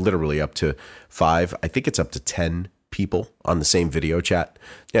can get literally up to 5, I think it's up to 10 people on the same video chat.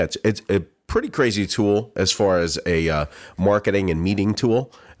 Yeah, it's a pretty crazy tool as far as a marketing and meeting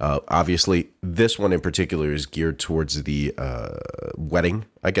tool. Obviously, this one in particular is geared towards the wedding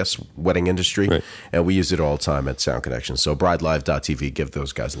industry. Right. And we use it all the time at Sound Connection. So BrideLive.tv, give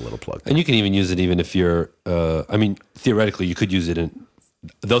those guys a little plug. And you can even use it even if you're, theoretically, you could use it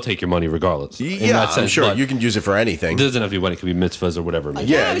they'll take your money regardless. Yeah, I'm sure. You can use it for anything. It doesn't have to be wedding. It could be mitzvahs or whatever.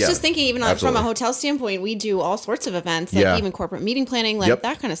 Yeah, I was just thinking, even from a hotel standpoint, we do all sorts of events, like even corporate meeting planning, like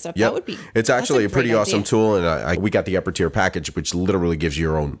that kind of stuff. That would be. It's actually a pretty awesome tool, and we got the upper tier package, which literally gives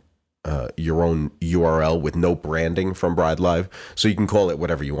you your own URL with no branding from Bride Live, so you can call it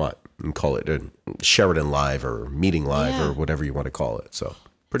whatever you want. You can call it Sheridan Live or Meeting Live or whatever you want to call it. So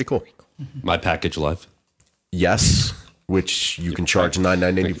pretty cool. My package live. Yes. Which you can charge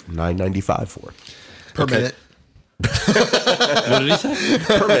 $9.95 for per minute. What did he say?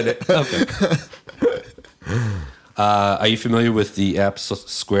 Per minute. Okay. Are you familiar with the app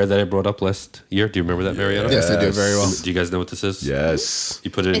Square that I brought up last year? Do you remember that, Marietta? Yes, I do very well. Do you guys know what this is? Yes.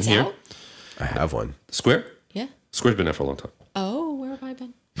 You put it in here? Out? I have one. Square? Yeah. Square's been there for a long time. Oh, where have I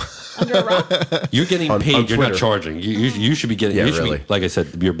been? Under a rock? You're getting paid. On You're Twitter. not charging. You should be getting. Yeah, you should really. be, like I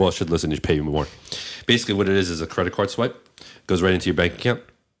said, your boss should listen. You should pay you more. Basically, what it is a credit card swipe. Goes right into your bank account.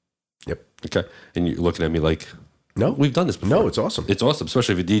 Yep. Okay. And you're looking at me like, No. we've done this before. No, it's awesome. It's awesome,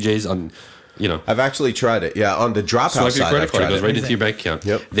 especially if your DJs on, I've actually tried it. Yeah, on the Drophouse swipe your side, credit I've card. It tried goes right into your bank account.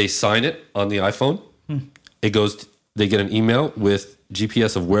 Yep. They sign it on the iPhone. It goes. They get an email with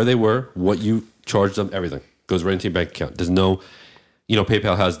GPS of where they were, what you charged them, everything goes right into your bank account. There's no,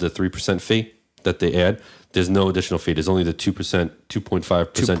 PayPal has the 3% fee that they add. There's no additional fee. There's only the 2%,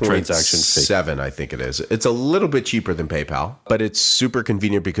 2.5% transaction fee. 7, I think it is. It's a little bit cheaper than PayPal, but it's super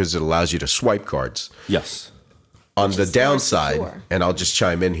convenient because it allows you to swipe cards. Yes. On the is more downside, secure. and I'll just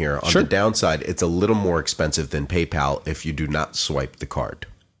chime in here, on Sure. the downside, it's a little more expensive than PayPal if you do not swipe the card.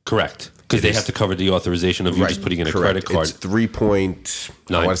 Correct. Because they have to cover the authorization of you just putting in a credit card. It's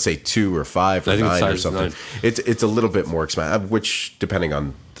 3.2 I want to say 2 or 5 or I think the 9 or size is something. 9. It's a little bit more expensive, which depending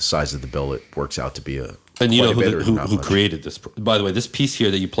on the size of the bill, it works out to be a And you know quite a bit or who not much. created this? By the way, this piece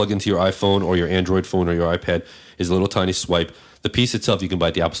here that you plug into your iPhone or your Android phone or your iPad is a little tiny swipe. The piece itself you can buy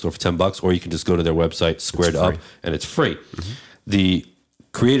at the Apple Store for $10, or you can just go to their website, Squared Up, and it's free. Mm-hmm. The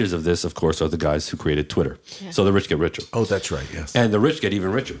creators of this, of course, are the guys who created Twitter. Yeah. So the rich get richer. Oh, that's right. Yes. And the rich get even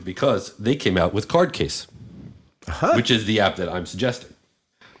richer because they came out with Cardcase, which is the app that I'm suggesting.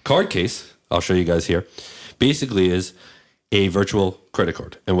 Cardcase, I'll show you guys here, basically is a virtual credit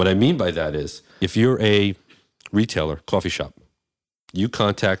card. And what I mean by that is if you're a retailer, coffee shop, you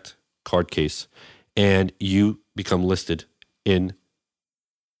contact Cardcase and you become listed in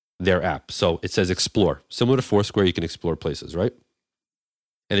their app. So it says explore. Similar to Foursquare, you can explore places, right?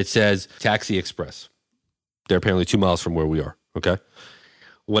 And it says Taxi Express. They're apparently 2 miles from where we are, okay?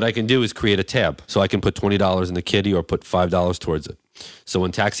 What I can do is create a tab. So I can put $20 in the kitty or put $5 towards it. So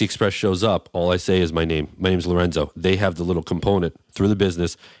when Taxi Express shows up, all I say is my name. My name's Lorenzo. They have the little component through the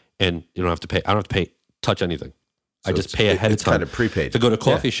business, and you don't have to pay. I don't have to pay, touch anything. I just pay ahead of it's time. kind of prepaid. To go to a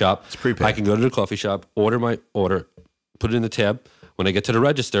coffee shop, it's prepaid. I can go to the coffee shop, order my order, put it in the tab. When I get to the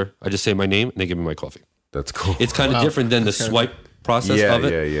register, I just say my name, and they give me my coffee. That's cool. It's kind of different than the swipe process Yeah, of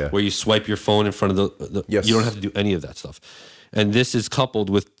it, yeah. where you swipe your phone in front of the Yes. You don't have to do any of that stuff. And this is coupled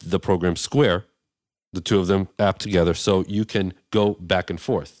with the program Square, the two of them app together, so you can go back and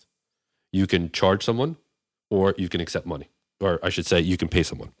forth. You can charge someone, or you can accept money. Or I should say, you can pay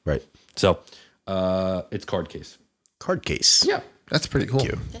someone. Right. So it's card case. Card case. Yeah. That's pretty cool.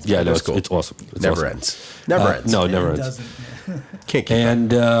 Yeah, no, That's cool. it's awesome. It's Never awesome. ends. Never ends. No, it never It ends. doesn't. Can't keep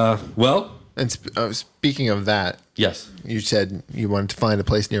And, well, And speaking of that, yes. you said you wanted to find a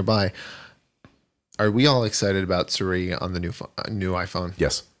place nearby. Are we all excited about Siri on the new iPhone?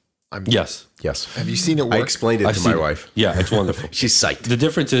 Yes. Yes. Yes. Have you seen it work? I explained it I've to seen my it. wife. Yeah, it's wonderful. She's psyched. The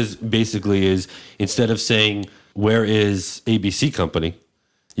difference is instead of saying, where is ABC Company?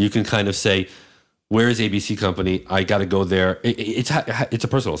 You can kind of say, where is ABC Company? I got to go there. It's a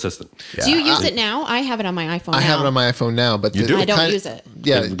personal assistant. Do you use it now? I have it on my iPhone. I have it on my iPhone now, but do? I don't use it.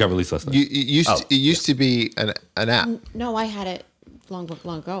 Yeah, It got released last night. it used to be an app. No, I had it long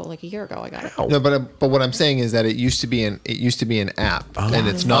ago, like a year ago. I got it. No, but what I'm saying is that it used to be an app, and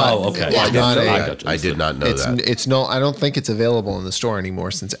it's not. Oh, okay. Yeah. It's not I a. got you. I did not know that. It's no. I don't think it's available in the store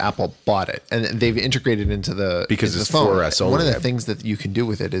anymore since Apple bought it, and they've integrated into the Because into it's the phone. 4S One of only. the things that you can do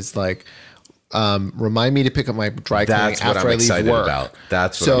with it is like. Remind me to pick up my dry cleaning That's what after I'm I leave excited work. about.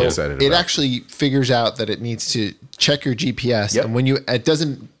 That's what so I'm excited it about. actually figures out that it needs to check your GPS, Yep. and when it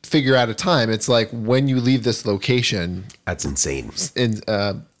doesn't figure out a time, it's like when you leave this location, That's insane. and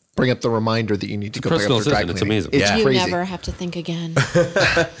bring up the reminder that you need to go pick personal up your dry assistant. It's cleaning. amazing. It's Yeah. You crazy. never have to think again.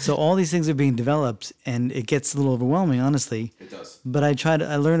 So all these things are being developed, and it gets a little overwhelming, honestly. It does. But I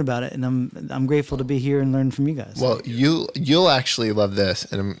learn about it, and I'm grateful to be here and learn from you guys. Well, you'll actually love this,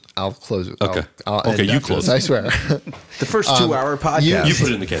 and I'll close it. Okay. I'll Okay, end you after close this, I swear. The first 2-hour podcast. You put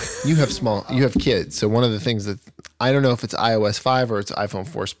it in the can. You have kids. So one of the things that I don't know if it's iOS 5 or it's iPhone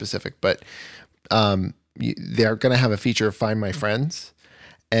 4 specific, but they're going to have a feature of Find My Friends.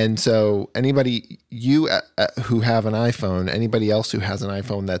 And so anybody who have an iPhone, anybody else who has an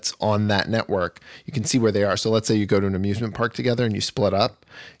iPhone that's on that network, you can see where they are. So let's say you go to an amusement park together and you split up,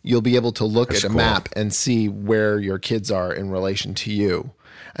 you'll be able to look at a cool. map and see where your kids are in relation to you.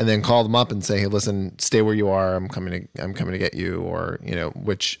 And then call them up and say, "Hey, listen, stay where you are. I'm coming to get you," or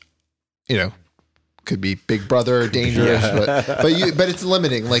which could be Big Brother, dangerous, but it's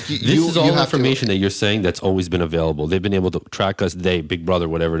limiting. Like This is all you have information that you're saying that's always been available. They've been able to track us, Big Brother,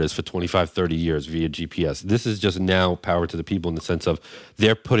 whatever it is, for 25, 30 years via GPS. This is just now power to the people in the sense of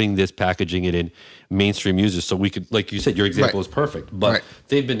they're putting this, packaging it in mainstream users. So we could, like you said, your example Right. is perfect. But Right.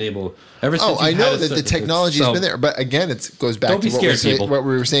 they've been able, ever since Oh, you've I know had that the technology has been there, but again, it goes back Don't to be scared, people. what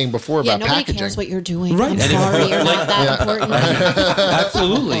we were saying before Yeah, about nobody packaging. cares what you're doing. Right. I'm And if- sorry, you're not that important.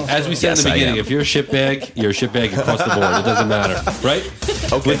 Absolutely. As we said Yes, in the I beginning, am. if you're a shitbag, you're a shitbag across the board. It doesn't matter. Right?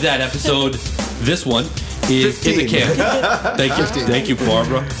 With that episode, this one is in the 15. can. Thank you. Thank you,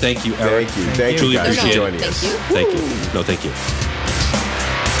 Barbara. Thank you, Eric. Thank you. Thank Truly you guys for appreciate it. joining us. Thank you. Thank you. No, thank you.